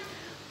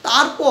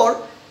 তারপর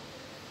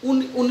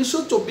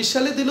 1924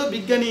 সালে দিল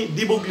বিজ্ঞানী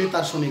ডিবগলি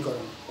তার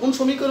সমীকরণ। কোন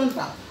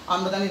সমীকরণটা?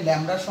 আমরা জানি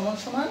ল্যামডা সমান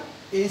সমান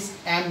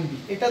HmV।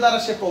 এটা দ্বারা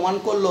সে প্রমাণ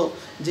করলো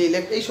যে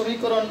এই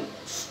সমীকরণ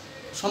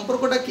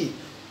সম্পর্কটা কি,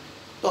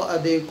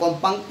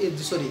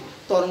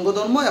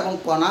 তরঙ্গধর্ম এবং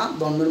কণা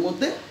ধর্মের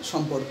মধ্যে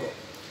সম্পর্ক।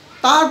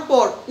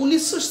 তারপর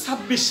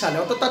 1926 সালে,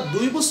 অর্থাৎ তার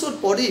 2 বছর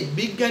পরে,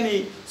 বিজ্ঞানী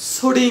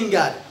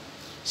শ্রোডিঙ্গার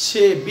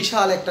সে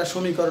বিশাল একটা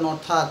সমীকরণ,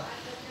 অর্থাৎ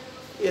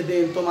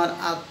এদের তোমার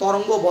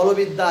তরঙ্গ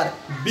বলবিদ্যার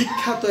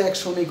বিখ্যাত এক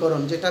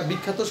সমীকরণ, যেটা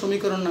বিখ্যাত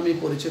সমীকরণ নামে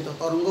পরিচিত,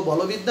 তরঙ্গ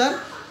বলবিদ্যার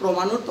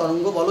পরমাণুর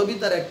তরঙ্গ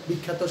বলবিদ্যার এক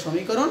বিখ্যাত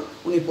সমীকরণ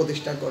উনি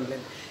প্রতিষ্ঠা করলেন।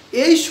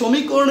 এই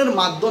সমীকরণের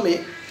মাধ্যমে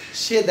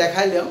সে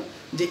দেখাইল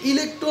যে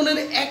ইলেকট্রনের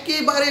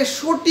একেবারে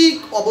সঠিক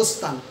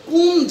অবস্থান,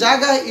 কোন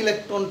জায়গায়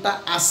ইলেকট্রনটা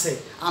আছে,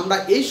 আমরা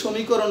এই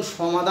সমীকরণ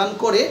সমাধান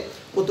করে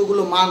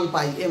কতগুলো মান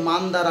পাই, এই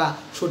মান দ্বারা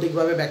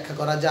সঠিকভাবে ব্যাখ্যা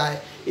করা যায়।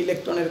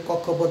 ইলেকট্রনের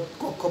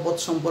কক্ষপথ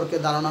সম্পর্কে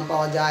ধারণা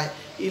পাওয়া যায়,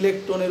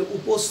 ইলেকট্রনের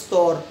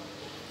উপস্তর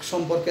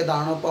সম্পর্কে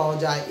ধারণা পাওয়া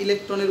যায়,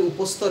 ইলেকট্রনের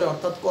উপস্তরে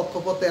অর্থাৎ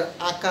কক্ষপথের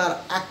আকার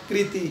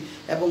আকৃতি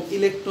এবং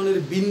ইলেকট্রনের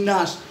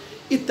বিন্যাস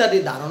ইত্যাদি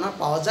ধারণা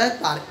পাওয়া যায়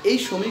তার এই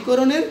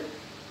সমীকরণের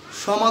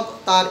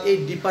তার এই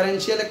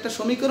ডিফারেন্সিয়াল একটা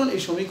সমীকরণ,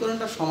 এই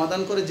সমীকরণটা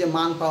সমাধান করে যে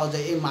মান পাওয়া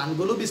যায়, এই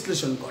মানগুলো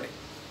বিশ্লেষণ করে।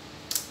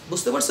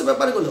 বুঝতে পারছো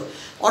ব্যাপারগুলো?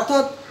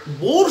 অর্থাৎ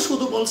বোর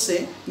শুধু বলছে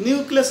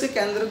নিউক্লিয়াসকে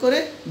কেন্দ্র করে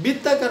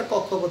বৃত্তাকার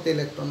কক্ষপথে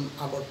ইলেকট্রন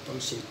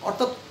আবর্তনশীল,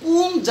 অর্থাৎ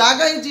কোন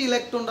জায়গায় যে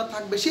ইলেকট্রনটা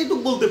থাকবে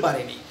সেটুকু বলতে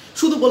পারেনি,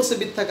 শুধু বলছে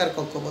বৃত্তাকার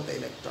কক্ষপথে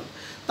ইলেকট্রন।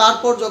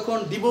 তারপর যখন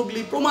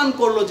ডিবগলি প্রমাণ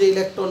করলো যে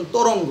ইলেকট্রন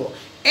তরঙ্গ,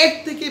 এর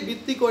থেকে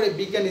ভিত্তি করে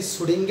বিজ্ঞানী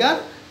শ্রোডিঙ্গার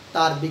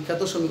তার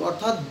বিখ্যাত সমীকরণ,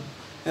 অর্থাৎ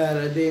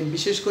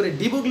বিশেষ করে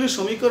ডিবগলির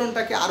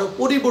সমীকরণটাকে আরও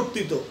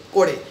পরিবর্তিত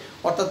করে,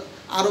 অর্থাৎ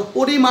আরও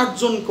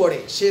পরিমার্জন করে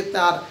সে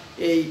তার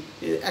এই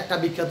একটা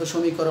বিখ্যাত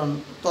সমীকরণ,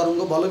 তরঙ্গ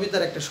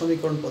বলবিদ্যার একটা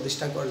সমীকরণ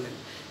প্রতিষ্ঠা করলেন।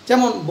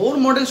 যেমন বোর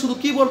মডেল শুধু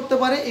কি বলতে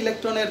পারে,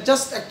 ইলেকট্রনের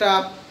জাস্ট একটা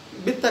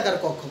বৃত্তাকার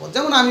কক্ষপথ।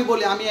 যেমন আমি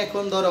বলি, আমি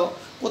এখন ধরো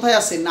কোথায়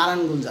আছি,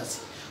 নারায়ণগঞ্জ আছি।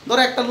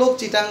 ধরো একটা লোক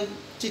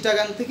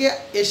চিটাগাং থেকে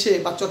এসে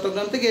বা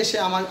চট্টগ্রাম থেকে এসে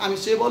আমি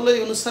সে বললো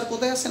ইউনুস স্যার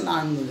কোথায় আছে,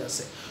 নারায়ণগঞ্জ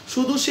আছে।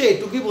 শুধু সে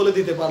এটুকুই বলে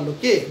দিতে পারলো,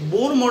 কে?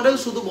 বোর মডেল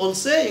শুধু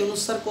বলছে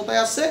ইউনুস স্যার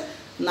কোথায় আছে,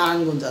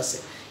 নারায়ণগঞ্জ আছে।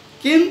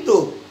 কিন্তু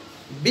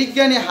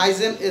বিজ্ঞানী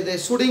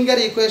শ্রোডিঙ্গার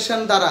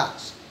ইকুয়েশন দ্বারা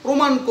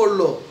প্রমাণ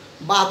করলো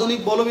বা আধুনিক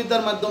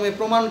বলবিদ্যার মাধ্যমে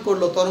প্রমাণ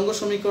করলো তরঙ্গ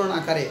সমীকরণ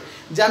আকারে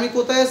যে আমি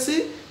কোথায় আছি,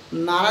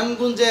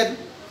 নারায়ণগঞ্জের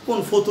কোন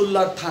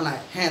ফতুল্লার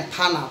থানায়, হ্যাঁ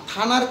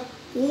থানার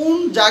কোন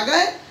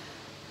জায়গায়,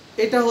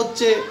 এটা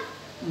হচ্ছে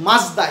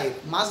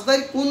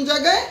মাছদাইর কোন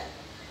জায়গায়,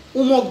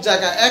 উমক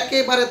জায়গায়,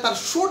 একেবারে তার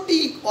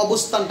সঠিক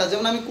অবস্থানটা।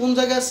 যেমন আমি কোন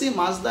জায়গায় আছি,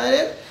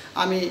 মাছদাইরের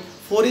আমি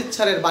ফরিদ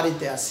স্যারের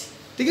বাড়িতে আছি,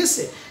 ঠিক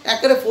আছে?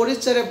 একেবারে ফরিদ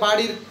স্যারের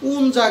বাড়ির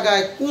কোন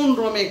জায়গায়, কোন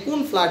রুমে, কোন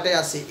ফ্ল্যাটে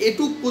আছে,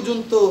 এটুক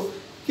পর্যন্ত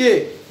কে?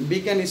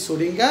 বিজ্ঞানী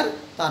শ্রোডিঙ্গার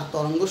তার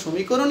তরঙ্গ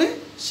সমীকরণে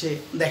সে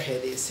দেখিয়ে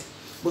দিয়েছে।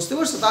 বুঝতে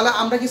পারছো? তাহলে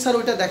আমরা কি স্যার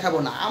ওইটা দেখাবো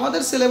না?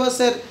 আমাদের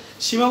সিলেবাসের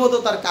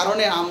সীমাবদ্ধতার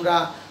কারণে আমরা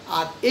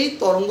আর এই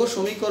তরঙ্গ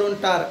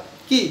সমীকরণটার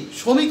কি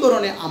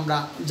সমীকরণে আমরা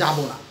যাব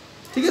না,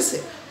 ঠিক আছে?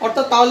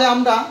 অর্থাৎ তাহলে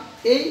আমরা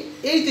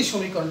এই যে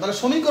সমীকরণ, তাহলে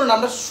সমীকরণ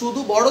আমরা শুধু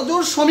বড়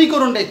জোর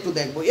সমীকরণটা একটু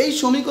দেখব। এই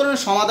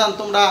সমীকরণের সমাধান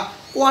তোমরা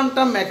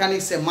কোয়ান্টাম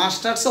মেকানিক্সে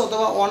মাস্টার্সে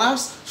অথবা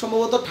অনার্স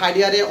সম্ভবত থার্ড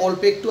ইয়ারে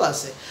অল্প একটু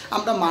আছে,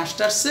 আমরা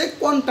মাস্টার্সে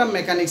কোয়ান্টাম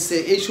মেকানিক্সে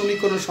এই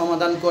সমীকরণ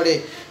সমাধান করে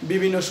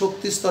বিভিন্ন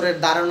শক্তি স্তরের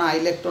ধারণা,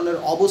 ইলেকট্রনের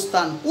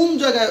অবস্থান, কোন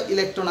জায়গায়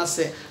ইলেকট্রন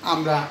আছে,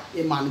 আমরা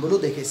এই মানগুলো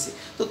দেখেছি।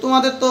 তো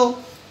তোমাদের তো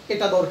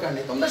এটা দরকার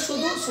নেই, তোমরা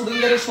শুধু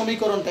শ্রোডিঙ্গারের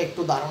সমীকরণটা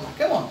একটু ধারণা,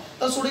 কেমন?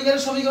 তো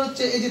শ্রোডিঙ্গারের সমীকরণ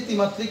হচ্ছে এই যে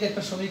ত্রিমাত্রিক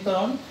একটা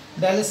সমীকরণ,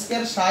 ডেল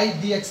স্কয়ার সাই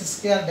D x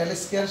square del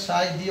square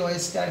সাই D Y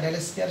square del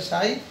square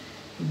সাই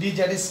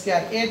dz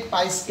square 8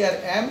 pi square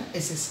m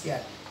s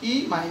square e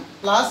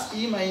plus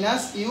e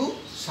minus u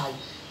psi।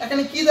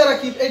 এখানে কি দ্বারা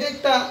কি, এটা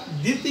একটা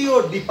দ্বিতীয়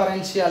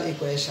ডিফারেনশিয়াল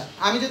ইকুয়েশন।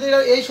 আমি যদি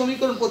এই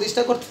সমীকরণ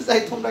প্রতিষ্ঠা করতে চাই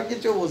তোমরা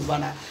কিছু বুঝবা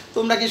না।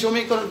 তোমরা কি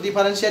সমীকরণ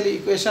ডিফারেনশিয়াল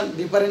ইকুয়েশন,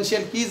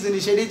 ডিফারেনশিয়াল কি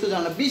জিনিস এটাই তো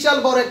জানো না। বিশাল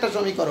বড় একটা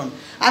সমীকরণ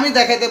আমি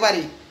দেখাতে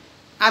পারি,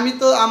 আমি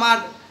তো আমার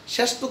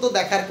শেষ তো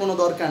দেখার কোনো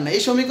দরকার নেই।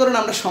 এই সমীকরণ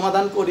আমরা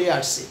সমাধান করে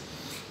আসছি,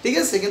 ঠিক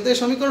আছে, কিন্তু এই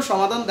সমীকরণ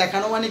সমাধান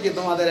দেখানো মানে কি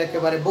তোমাদের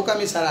একেবারে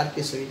বোকামি ছাড়া আর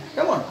কিছুই না,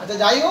 কেমন? আচ্ছা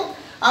যাই হোক,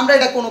 আমরা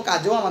এটা কোনো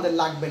কাজেও আমাদের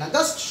লাগবে না,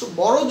 জাস্ট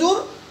বড় জোর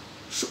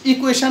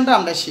ইকুয়েশনটা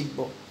আমরা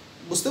শিখবো,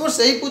 বুঝতে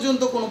পারছো? এই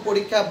পর্যন্ত কোনো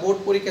পরীক্ষা, বোর্ড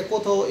পরীক্ষা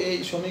কোথাও এই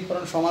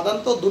সমীকরণ সমাধান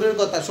তো দূরের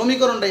কথা,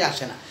 সমীকরণটাই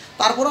আসে না।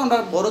 তারপরে আমরা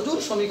বড় জোর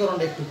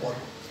সমীকরণটা একটু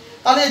পড়বো।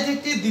 তাহলে এটি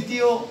একটি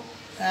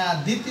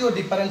দ্বিতীয়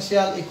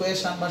ডিফারেনশিয়াল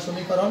ইকুয়েশন বা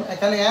সমীকরণ।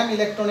 এখানে m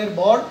ইলেকট্রনের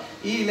ভর,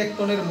 e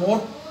ইলেকট্রনের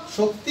মোট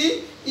শক্তি,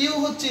 u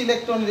হচ্ছে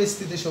ইলেকট্রনের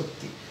স্থিতি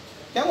শক্তি,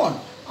 কেমন?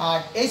 আর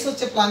h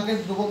হচ্ছে প্লাঙ্কের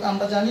ধ্রুবক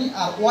আমরা জানি,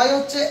 আর y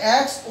হচ্ছে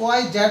x y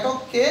z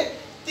অক্ষে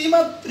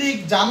ত্রিমাত্রিক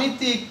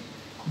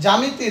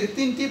জ্যামিতির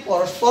তিনটি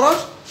পরস্পর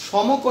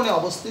সমকোণে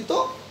অবস্থিত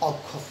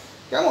অক্ষ,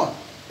 কেমন?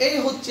 এই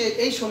হচ্ছে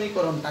এই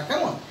সমীকরণটা,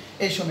 কেমন?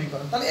 এই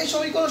সমীকরণ। তাহলে এই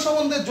সমীকরণ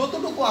সম্বন্ধে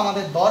যতটুকু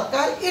আমাদের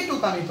দরকার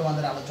এটুকু আমি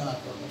তোমাদের আলোচনা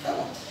করবো,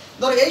 কেমন?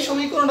 ধরো এই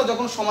সমীকরণটা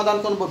যখন সমাধান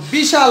করবো,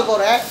 বিশাল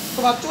বড়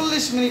তোমার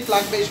 40 মিনিট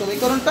লাগবে এই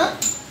সমীকরণটা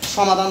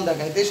সমাধান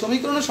দেখাইতে। এই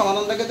সমীকরণের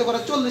সমাধান দেখাইতে পরে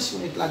 40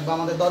 মিনিট লাগবে,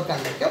 আমাদের দরকার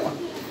নেই, কেমন?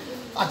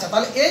 আচ্ছা,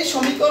 তাহলে এই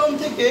সমীকরণ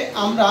থেকে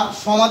আমরা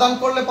সমাধান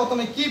করলে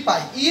প্রথমে কি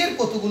পাই? ই এর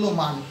কতগুলো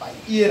মান পাই,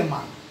 ই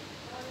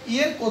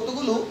এর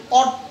কতগুলো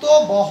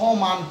অর্থবহ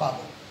মান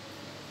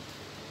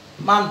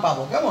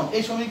পাবো, কেমন?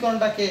 এই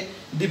সমীকরণটাকে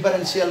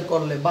ডিফারেনশিয়াল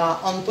করলে বা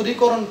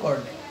অন্তরীকরণ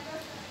করলে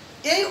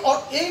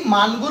এই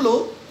মানগুলো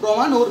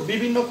পরমাণুর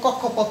বিভিন্ন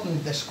কক্ষপথ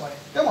নির্দেশ করে,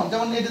 কেমন?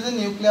 যেমন এটা যে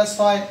নিউক্লিয়াস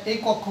হয়, এই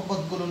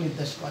কক্ষপথগুলো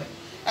নির্দেশ করে।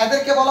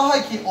 এদেরকে বলা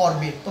হয় কি?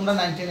 অরবিট। তোমরা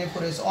 19-এ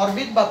পড়েছো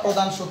অরবিট বা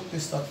প্রধান শক্তি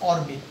স্তর,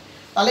 অরবিট।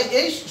 তাহলে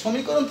এই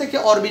সমীকরণ থেকে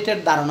অরবিটের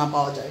ধারণা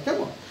পাওয়া যায়,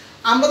 কেমন?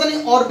 আমরা জানি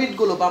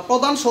অরবিটগুলো বা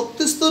প্রধান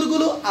শক্তি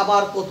স্তরগুলো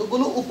আবার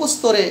কতগুলো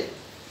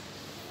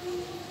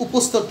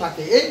উপস্তর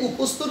থাকে, এই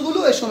উপস্তরগুলো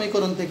এই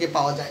সমীকরণ থেকে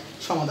পাওয়া যায়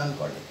সমাধান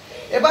করলে।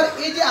 এবার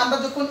এই যে আমরা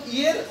যখন ই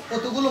এর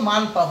কতগুলো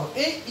মান পাবো,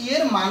 এই ই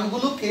এর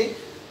মানগুলোকে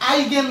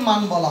আইগেন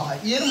মান বলা হয়।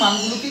 ই এর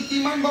মানগুলোকে কি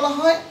মান বলা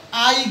হয়?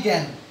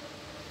 আইগেন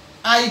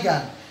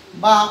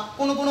বা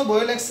কোনো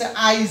বইয়ে লেখছে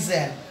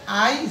আইজেন,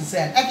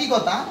 একই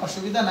কথা,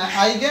 অসুবিধা নাই।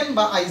 আইগেন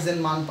বা আইজেন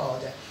মান পাওয়া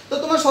যায়। তো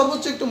তোমার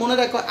সর্বোচ্চ একটু মনে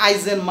রাখো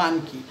আইজেন মান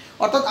কি।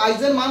 অর্থাৎ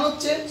আইজেন মান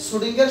হচ্ছে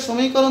শ্রোডিঙ্গার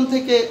সমীকরণ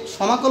থেকে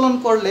সমাকলন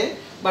করলে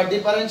বা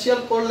ডিফারেনশিয়াল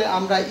করলে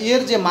আমরা ই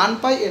এর যে মান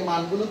পাই, এই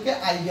মানগুলোকে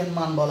আইগেন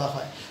মান বলা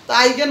হয়। তো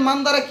আইগেন মান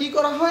দ্বারা কি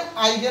করা হয়?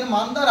 আইগেন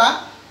মান দ্বারা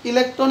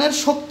ইলেকট্রনের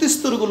শক্তি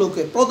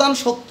স্তরগুলোকে, প্রধান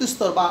শক্তি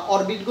স্তর বা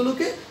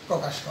অরবিটগুলোকে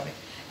প্রকাশ করে।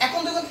 এখন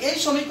যখন এই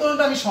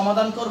সমীকরণটা আমি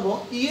সমাধান করব,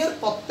 ই এর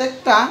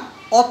প্রত্যেকটা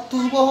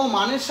অর্থবহ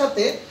মানের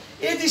সাথে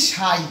এই যে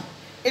সাই,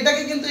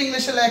 এটাকে কিন্তু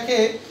ইংলিশে লেখে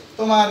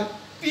তোমার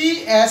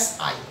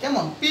পিএসআই,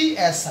 কেমন?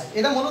 পিএসআই।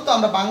 এটা মূলত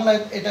আমরা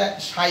বাংলায় এটা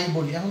সাই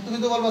বলি। এখন তুমি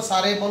তো বলবো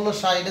স্যারে বললো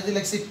সাই, এটা দিয়ে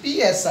লেখছি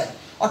পিএসআই,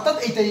 অর্থাৎ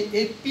এইটাই,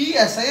 এই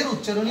পিএসআই এর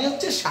উচ্চারণই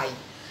হচ্ছে সাই।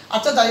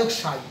 আচ্ছা যাই হোক,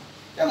 সাই,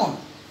 কেমন?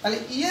 তাহলে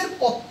ই এর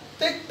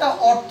প্রত্যেকটা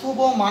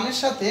অর্থবহ মানের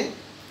সাথে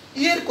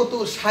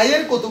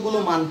সাইয়ের কতগুলো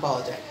মান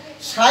পাওয়া যায়।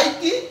 সাই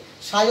কি?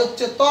 সাই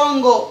হচ্ছে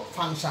তরঙ্গ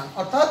ফাংশন,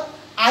 অর্থাৎ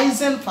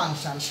আইজেন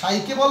ফাংশন।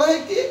 সাইকে বলা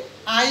হয় কি?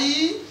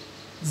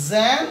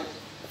 Eigen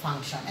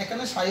function.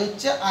 এখানে সাই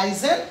হচ্ছে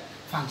আইজেন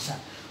ফাংশন।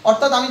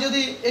 অর্থাৎ আমি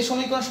যদি এই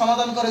সমীকরণ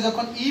সমাধান করে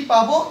যখন ই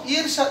পাবো,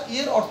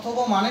 এর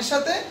অর্থবহ মানের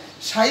সাথে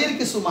সাইয়ের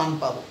কিছু মান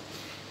পাবো।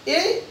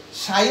 এই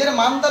সাইয়ের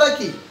মান দ্বারা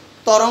কি?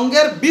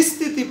 তরঙ্গের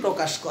বিস্তৃতি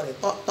প্রকাশ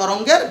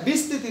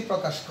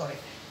করে।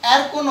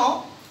 এর কোনো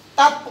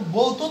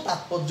ভৌত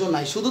তাৎপর্য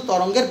নাই, শুধু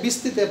তরঙ্গের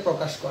বিস্তৃতি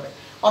প্রকাশ করে।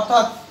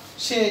 অর্থাৎ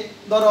সে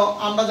ধরো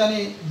আমরা জানি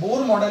বোর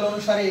মডেল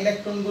অনুসারে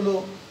ইলেকট্রনগুলো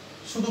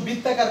শুধু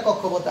বৃত্তাকার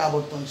কক্ষপথে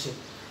আবর্তনশীল,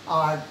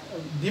 আর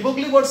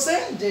ডিবগলি বলছে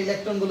যে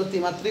ইলেকট্রনগুলো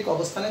ত্রিমাত্রিক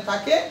অবস্থানে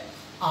থাকে।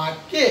 আর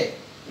কে?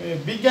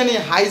 বিজ্ঞানী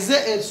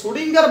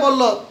শ্রোডিঙ্গার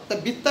বলল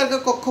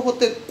বৃত্তাকার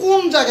কক্ষপথে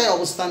কোন জায়গায়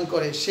অবস্থান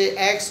করে, সে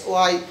এক্স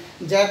ওয়াই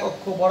জেড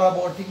অক্ষ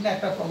বরাবর, ঠিক না?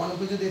 একটা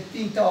পরমাণুকে যদি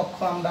 3টা অক্ষ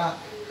আমরা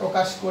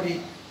প্রকাশ করি,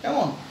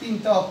 কেমন?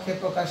 3টা অক্ষে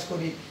প্রকাশ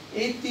করি,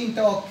 এই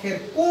 3টা অক্ষের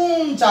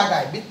কোন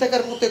জায়গায়,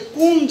 বৃত্তাকার পথে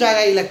কোন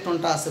জায়গায়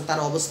ইলেকট্রনটা আছে তার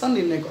অবস্থান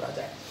নির্ণয় করা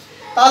যায়।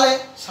 তাহলে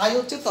সাই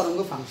হচ্ছে তরঙ্গ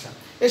ফাংশন।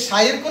 এই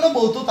সাইয়ের কোনো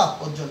ভৌত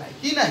তাৎপর্য নাই,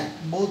 কি নাই?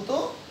 ভৌত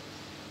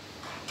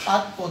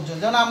তাৎপর্য।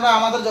 যেমন আমরা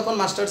আমাদের যখন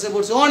মাস্টার্সে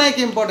পড়ছি, অনেক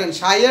ইম্পর্টেন্ট,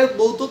 সাইয়ের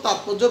ভৌত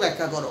তাৎপর্য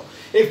ব্যাখ্যা করো।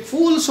 এই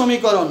ফুল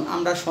সমীকরণ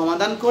আমরা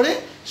সমাধান করে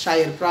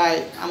সাইয়ের প্রায়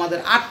আমাদের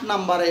 8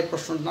 নম্বরে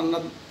প্রশ্নটা,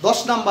 10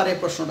 নম্বরে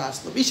প্রশ্নটা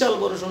আসতো। বিশাল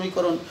বড়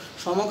সমীকরণ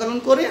সমাকলন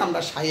করে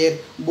আমরা সাইয়ের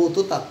ভৌত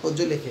তাৎপর্য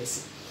লিখেছি।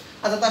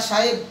 আচ্ছা, তার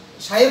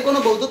সাইয়ের কোনো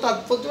ভৌত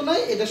তাৎপর্য নাই,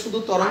 এটা শুধু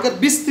তরঙ্গের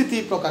বিস্তৃতি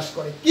প্রকাশ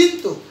করে।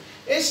 কিন্তু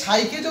এই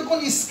সাইকে যখন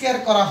স্কয়ার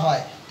করা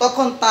হয়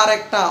তখন তার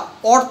একটা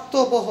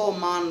অর্থবহ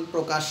মান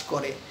প্রকাশ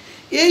করে।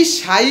 এই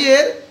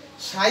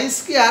সাই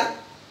স্কয়ার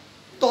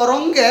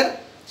তরঙ্গের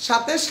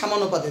সাথে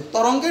সমানুপাতিক,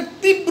 তরঙ্গের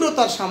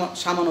তীব্রতার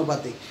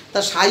সমানুপাতিক। তা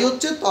সাই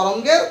হচ্ছে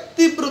তরঙ্গের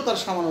তীব্রতার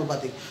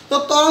সমানুপাতিক। তো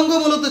তরঙ্গ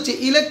মূলত হচ্ছে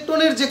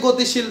ইলেকট্রনের যে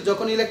গতিশীল,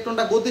 যখন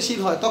ইলেকট্রনটা গতিশীল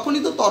হয়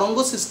তখনই তো তরঙ্গ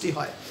সৃষ্টি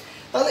হয়।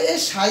 তাহলে এই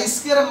সাই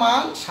স্কয়ারের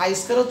মান, সাই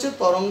স্কয়ার হচ্ছে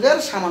তরঙ্গের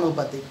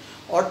সমানুপাতিক,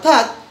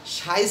 অর্থাৎ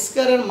সাই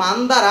স্কয়ারের মান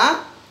দ্বারা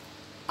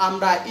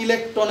আমরা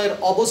ইলেকট্রনের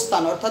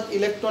অবস্থান অর্থাৎ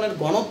ইলেকট্রনের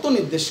ঘনত্ব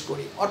নির্দেশ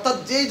করি। অর্থাৎ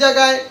যেই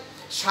জায়গায়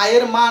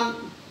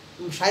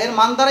সাইয়ের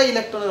মান দ্বারা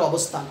ইলেকট্রনের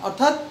অবস্থান,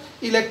 অর্থাৎ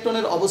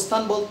ইলেকট্রনের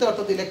অবস্থান বলতে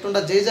অর্থাৎ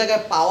ইলেকট্রনটা যে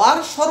জায়গায় পাওয়ার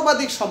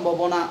সর্বাধিক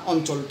সম্ভাবনা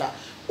অঞ্চলটা,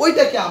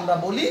 ওইটাকে আমরা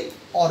বলি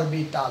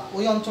অরবিটাল।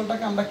 ওই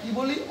অঞ্চলটাকে আমরা কি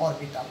বলি?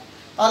 অরবিটাল।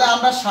 তাহলে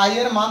আমরা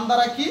সাইয়ের মান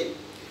দ্বারা কি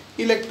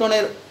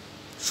ইলেকট্রনের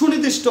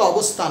সুনির্দিষ্ট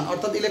অবস্থান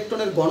অর্থাৎ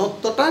ইলেকট্রনের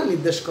ঘনত্বটা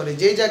নির্দেশ করে,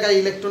 যেই জায়গায়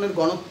ইলেকট্রনের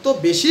ঘনত্ব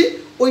বেশি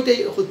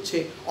ওইটাই হচ্ছে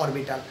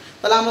অরবিটাল।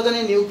 তাহলে আমরা জানি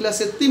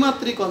নিউক্লিয়াসের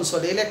ত্রিমাত্রিক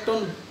অঞ্চলে ইলেকট্রন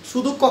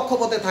শুধু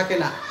কক্ষপথে থাকে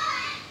না,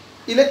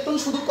 ইলেকট্রন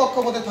শুধু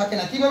কক্ষপথে থাকে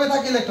না। কিভাবে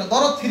থাকে ইলেকট্রন?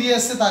 ধরো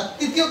 3s এ তার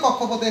তৃতীয়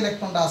কক্ষপথে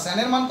ইলেকট্রনটা আছে, n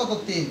এর মান কত?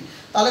 3।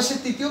 তাহলে সে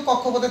তৃতীয়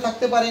কক্ষপথে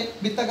থাকতে পারে,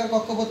 বৃত্তাকার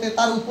কক্ষপথে।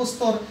 তার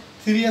উপস্তর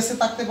 3s এ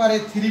থাকতে পারে,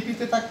 3p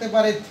তে থাকতে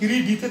পারে,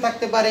 3d তে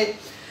থাকতে পারে।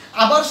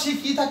 আবার সে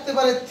কি থাকতে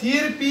পারে?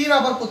 3p এর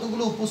আবার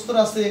কতগুলো উপস্তর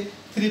আছে,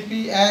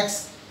 3px,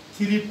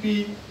 3py,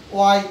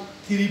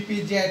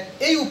 3pz,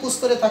 এই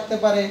উপস্তরে থাকতে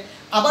পারে।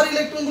 আবার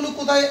ইলেকট্রনগুলো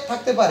কোথায়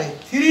থাকতে পারে?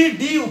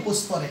 3d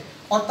উপস্তরে,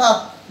 অর্থাৎ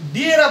d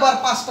এর আবার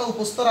 5টা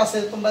উপস্তর আছে,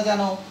 তোমরা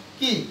জানো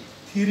কি?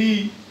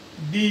 3dxy,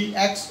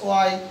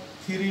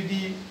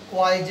 3dyz,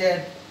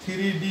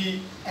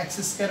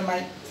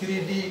 3dx²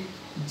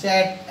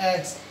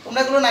 3dzx, তোমরা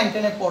এগুলো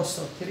 9-10 এ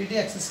পড়ছো,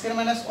 3dx²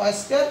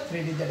 y²,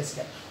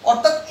 3dz²।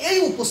 অর্থাৎ এই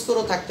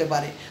উপস্তরও থাকতে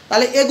পারে।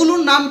 তাহলে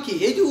এগুলোর নাম কি?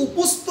 এই যে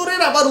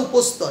উপস্তরের আবার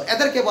উপস্তর,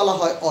 এদেরকে বলা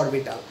হয়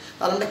অরবিটাল।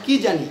 তাহলে আমরা কি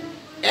জানি?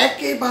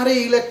 একেবারে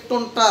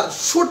ইলেকট্রনটার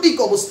সঠিক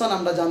অবস্থান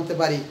আমরা জানতে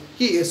পারি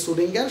কি? এই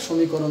শ্রোডিঙ্গার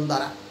সমীকরণ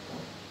দ্বারা।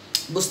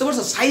 বুঝতে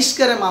পারছো? সাই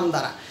স্কয়ারের মান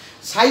দ্বারা।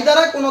 সাই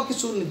দ্বারা কোনো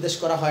কিছু নির্দেশ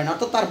করা হয় না,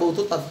 অর্থাৎ তার ভৌত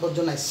তাৎপর্য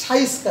নাই,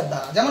 সাই স্কয়ার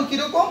দ্বারা। যেমন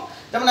কিরকম?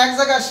 যেমন এক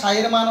জায়গায়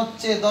সাইয়ের মান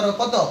হচ্ছে ধরো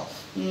কত,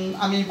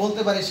 আমি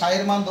বলতে পারি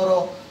সাইয়ের মান ধরো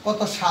কত,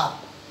 7।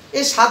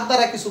 এই 7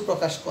 দ্বারা কিছু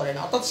প্রকাশ করে না,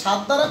 অর্থাৎ 7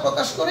 দ্বারা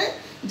প্রকাশ করে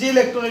যে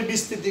ইলেকট্রনের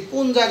বিস্তৃতি,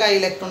 কোন জায়গায়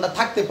ইলেকট্রনটা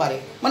থাকতে পারে,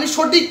 মানে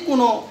সঠিক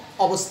কোনো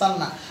অবস্থান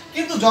না।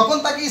 কিন্তু যখন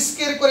তাকে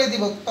স্কেয়ার করে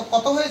দিব তো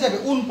কত হয়ে যাবে?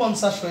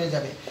 49 হয়ে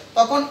যাবে।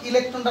 তখন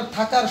ইলেকট্রনটা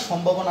থাকার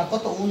সম্ভাবনা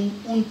কত?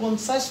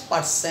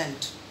 49%।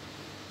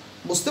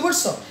 বুঝতে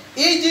পারছো?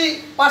 এই যে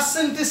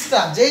পার্সেন্টেজটা,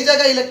 যেই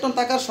জায়গায় ইলেকট্রন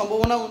থাকার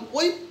সম্ভাবনা,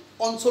 ওই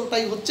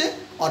অঞ্চলটাই হচ্ছে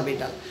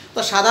অরবিটাল। তো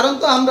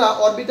সাধারণত আমরা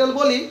অরবিটাল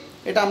বলি,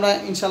 এটা আমরা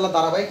ইনশাআল্লাহ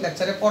ধারাবাহিক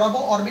লেকচারে পড়াবো।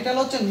 অরবিটাল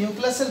হচ্ছে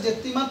নিউক্লিয়াসের যে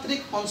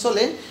ত্রিমাত্রিক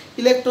অঞ্চলে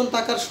ইলেকট্রন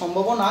থাকার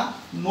সম্ভাবনা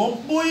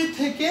 90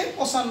 থেকে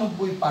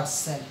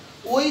 95%,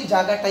 ওই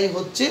জায়গাটাই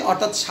হচ্ছে,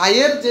 অর্থাৎ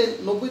সাইয়ের যে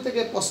 90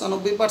 থেকে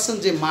 95%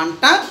 যে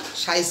মানটা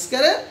সাই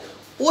স্কয়ারের,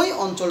 ওই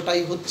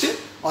অঞ্চলটাই হচ্ছে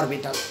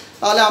অরবিটাল।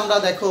 তাহলে আমরা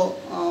দেখো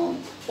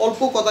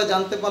অল্প কথা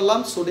জানতে পারলাম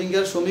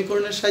শ্রোডিঙ্গার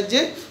সমীকরণের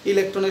সাহায্যে,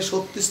 ইলেকট্রনের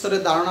শক্তি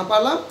স্তরের ধারণা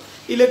পারলাম,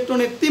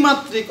 ইলেকট্রনের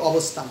ত্রিমাত্রিক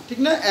অবস্থান, ঠিক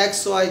না?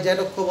 এক্স ওয়াই জেড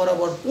অক্ষ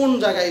বরাবর কোন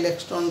জায়গায়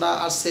ইলেকট্রনটা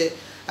আছে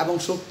এবং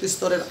শক্তি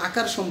স্তরের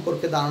আকার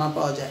সম্পর্কে ধারণা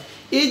পাওয়া যায়।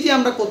 এই যে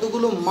আমরা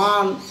কতগুলো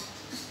মান,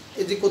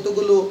 এই যে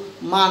কতগুলো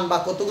মান বা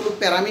কতগুলো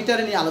প্যারামিটার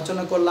নিয়ে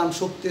আলোচনা করলাম,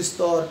 শক্তি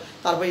স্তর,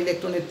 তারপর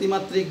ইলেকট্রনের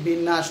ত্রিমাত্রিক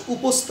বিন্যাস,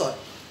 উপস্তর,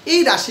 এই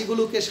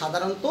রাশিগুলোকে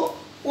সাধারণত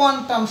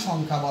কোয়ান্টাম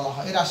সংখ্যা বলা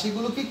হয়। এই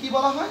রাশিগুলোকে কি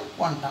বলা হয়?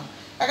 কোয়ান্টাম।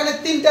 এখানে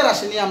 3টা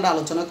রাশি নিয়ে আমরা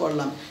আলোচনা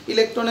করলাম,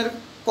 ইলেকট্রনের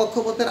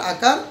কক্ষপথের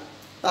আকার,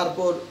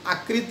 তারপর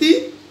আকৃতি,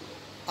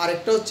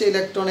 আরেকটা হচ্ছে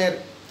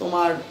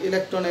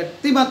ইলেকট্রনের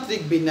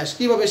ত্রিমাত্রিক বিন্যাস,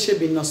 কিভাবে সে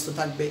বিন্যস্ত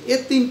থাকবে। এই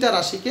 3টা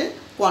রাশিকে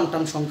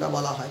কোয়ান্টাম সংখ্যা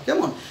বলা হয়।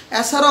 কেমন?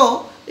 এছাড়াও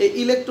এই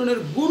ইলেকট্রনের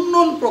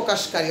ঘূর্ণন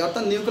প্রকাশকারী,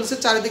 অর্থাৎ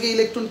নিউক্লিয়াসের চারিদিকে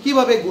ইলেকট্রন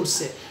কিভাবে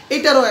ঘুরছে,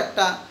 এটারও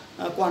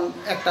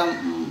একটা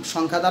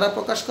সংখ্যা দ্বারা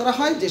প্রকাশ করা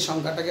হয়, যে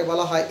সংখ্যাটাকে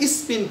বলা হয়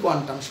স্পিন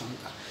কোয়ান্টাম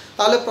সংখ্যা।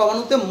 তাহলে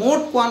পরমাণুতে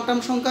মোট কোয়ান্টাম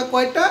সংখ্যা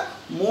কয়টা?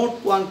 মোট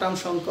কোয়ান্টাম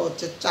সংখ্যা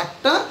হচ্ছে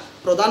 4টা।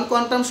 প্রধান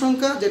কোয়ান্টাম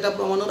সংখ্যা যেটা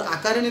পরমাণুর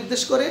আকারে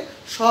নির্দেশ করে,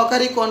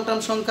 সহকারী কোয়ান্টাম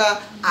সংখ্যা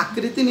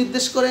আকৃতি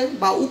নির্দেশ করে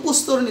বা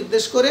উপস্তর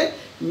নির্দেশ করে,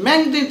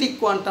 ম্যাগনেটিক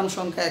কোয়ান্টাম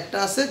সংখ্যা একটা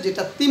আছে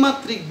যেটা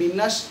ত্রিমাত্রিক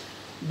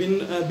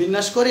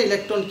বিন্যাস করে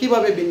ইলেকট্রন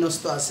কিভাবে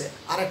বিন্যস্ত আছে,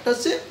 আর একটা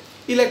হচ্ছে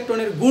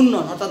ইলেকট্রনের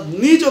ঘূর্ণন, অর্থাৎ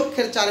নিজ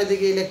অক্ষের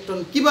চারিদিকে ইলেকট্রন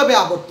কিভাবে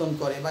আবর্তন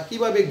করে বা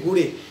কিভাবে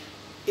ঘুরে।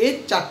 এই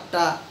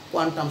 4টা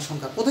কোয়ান্টাম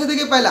সংখ্যা কোথায়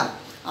থেকে পাইলাম?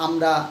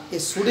 আমরা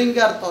এই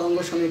শ্রোডিঙ্গার তরঙ্গ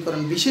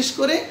সমীকরণ, বিশেষ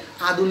করে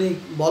আধুনিক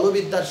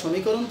বলবিদ্যার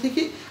সমীকরণ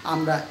থেকে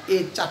আমরা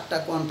এই 4টা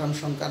কোয়ান্টাম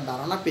সংখ্যার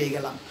ধারণা পেয়ে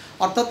গেলাম।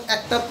 অর্থাৎ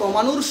একটা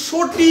পরমাণুর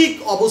সঠিক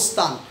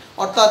অবস্থান,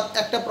 অর্থাৎ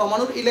একটা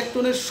পরমাণুর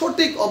ইলেকট্রনের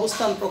সঠিক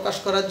অবস্থান প্রকাশ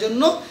করার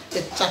জন্য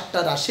এই 4টা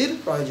রাশির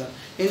প্রয়োজন।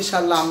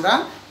 ইনশাআল্লাহ আমরা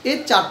এই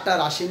 4টা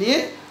রাশি নিয়ে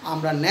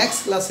আমরা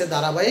নেক্সট ক্লাসে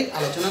ধারাবাহিক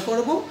আলোচনা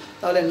করব।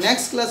 তাহলে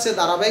নেক্সট ক্লাসে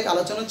ধারাবাহিক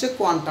আলোচনা হচ্ছে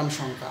কোয়ান্টাম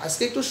সংখ্যা।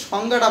 আজকে একটু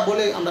সংজ্ঞাটা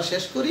বলে আমরা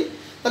শেষ করি।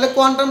 তাহলে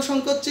কোয়ান্টাম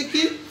সংখ্যা হচ্ছে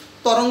কি?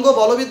 তরঙ্গ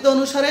বলবিদ্যা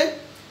অনুসারে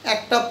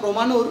একটা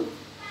পরমাণুর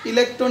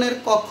ইলেকট্রনের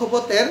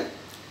কক্ষপথের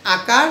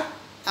আকার,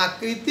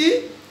 আকৃতি,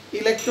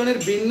 ইলেকট্রনের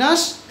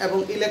বিন্যাস এবং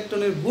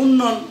ইলেকট্রনের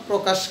ঘূর্ণন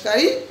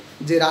প্রকাশকারী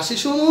যে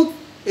রাশিসমূহ,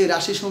 এই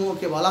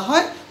রাশিসমূহকে বলা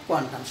হয়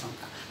কোয়ান্টাম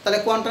সংখ্যা। তাহলে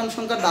কোয়ান্টাম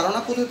সংখ্যার ধারণা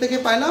কোথা থেকে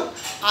পাইলাম?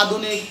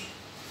 আধুনিক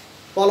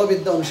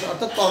বলবিদ্যা অনুসারে,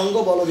 অর্থাৎ তরঙ্গ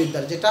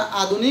বলবিদ্যার, যেটা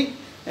আধুনিক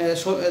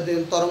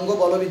তরঙ্গ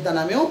বলবিদ্যা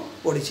নামেও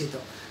পরিচিত।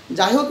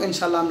 যাই হোক,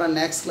 ইনশাল্লাহ আমরা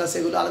নেক্সট ক্লাসে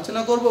এগুলো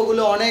আলোচনা করব।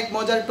 ওগুলো অনেক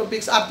মজার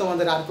টপিকস, আর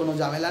তোমাদের আর কোনো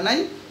ঝামেলা নাই।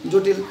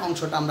 জটিল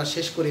অংশটা আমরা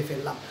শেষ করে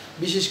ফেললাম,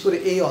 বিশেষ করে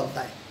এই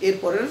অধ্যায়।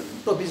 এরপরের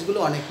টপিকসগুলো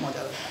অনেক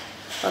মজার।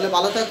 তাহলে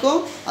ভালো থাকো,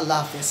 আল্লাহ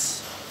হাফেজ।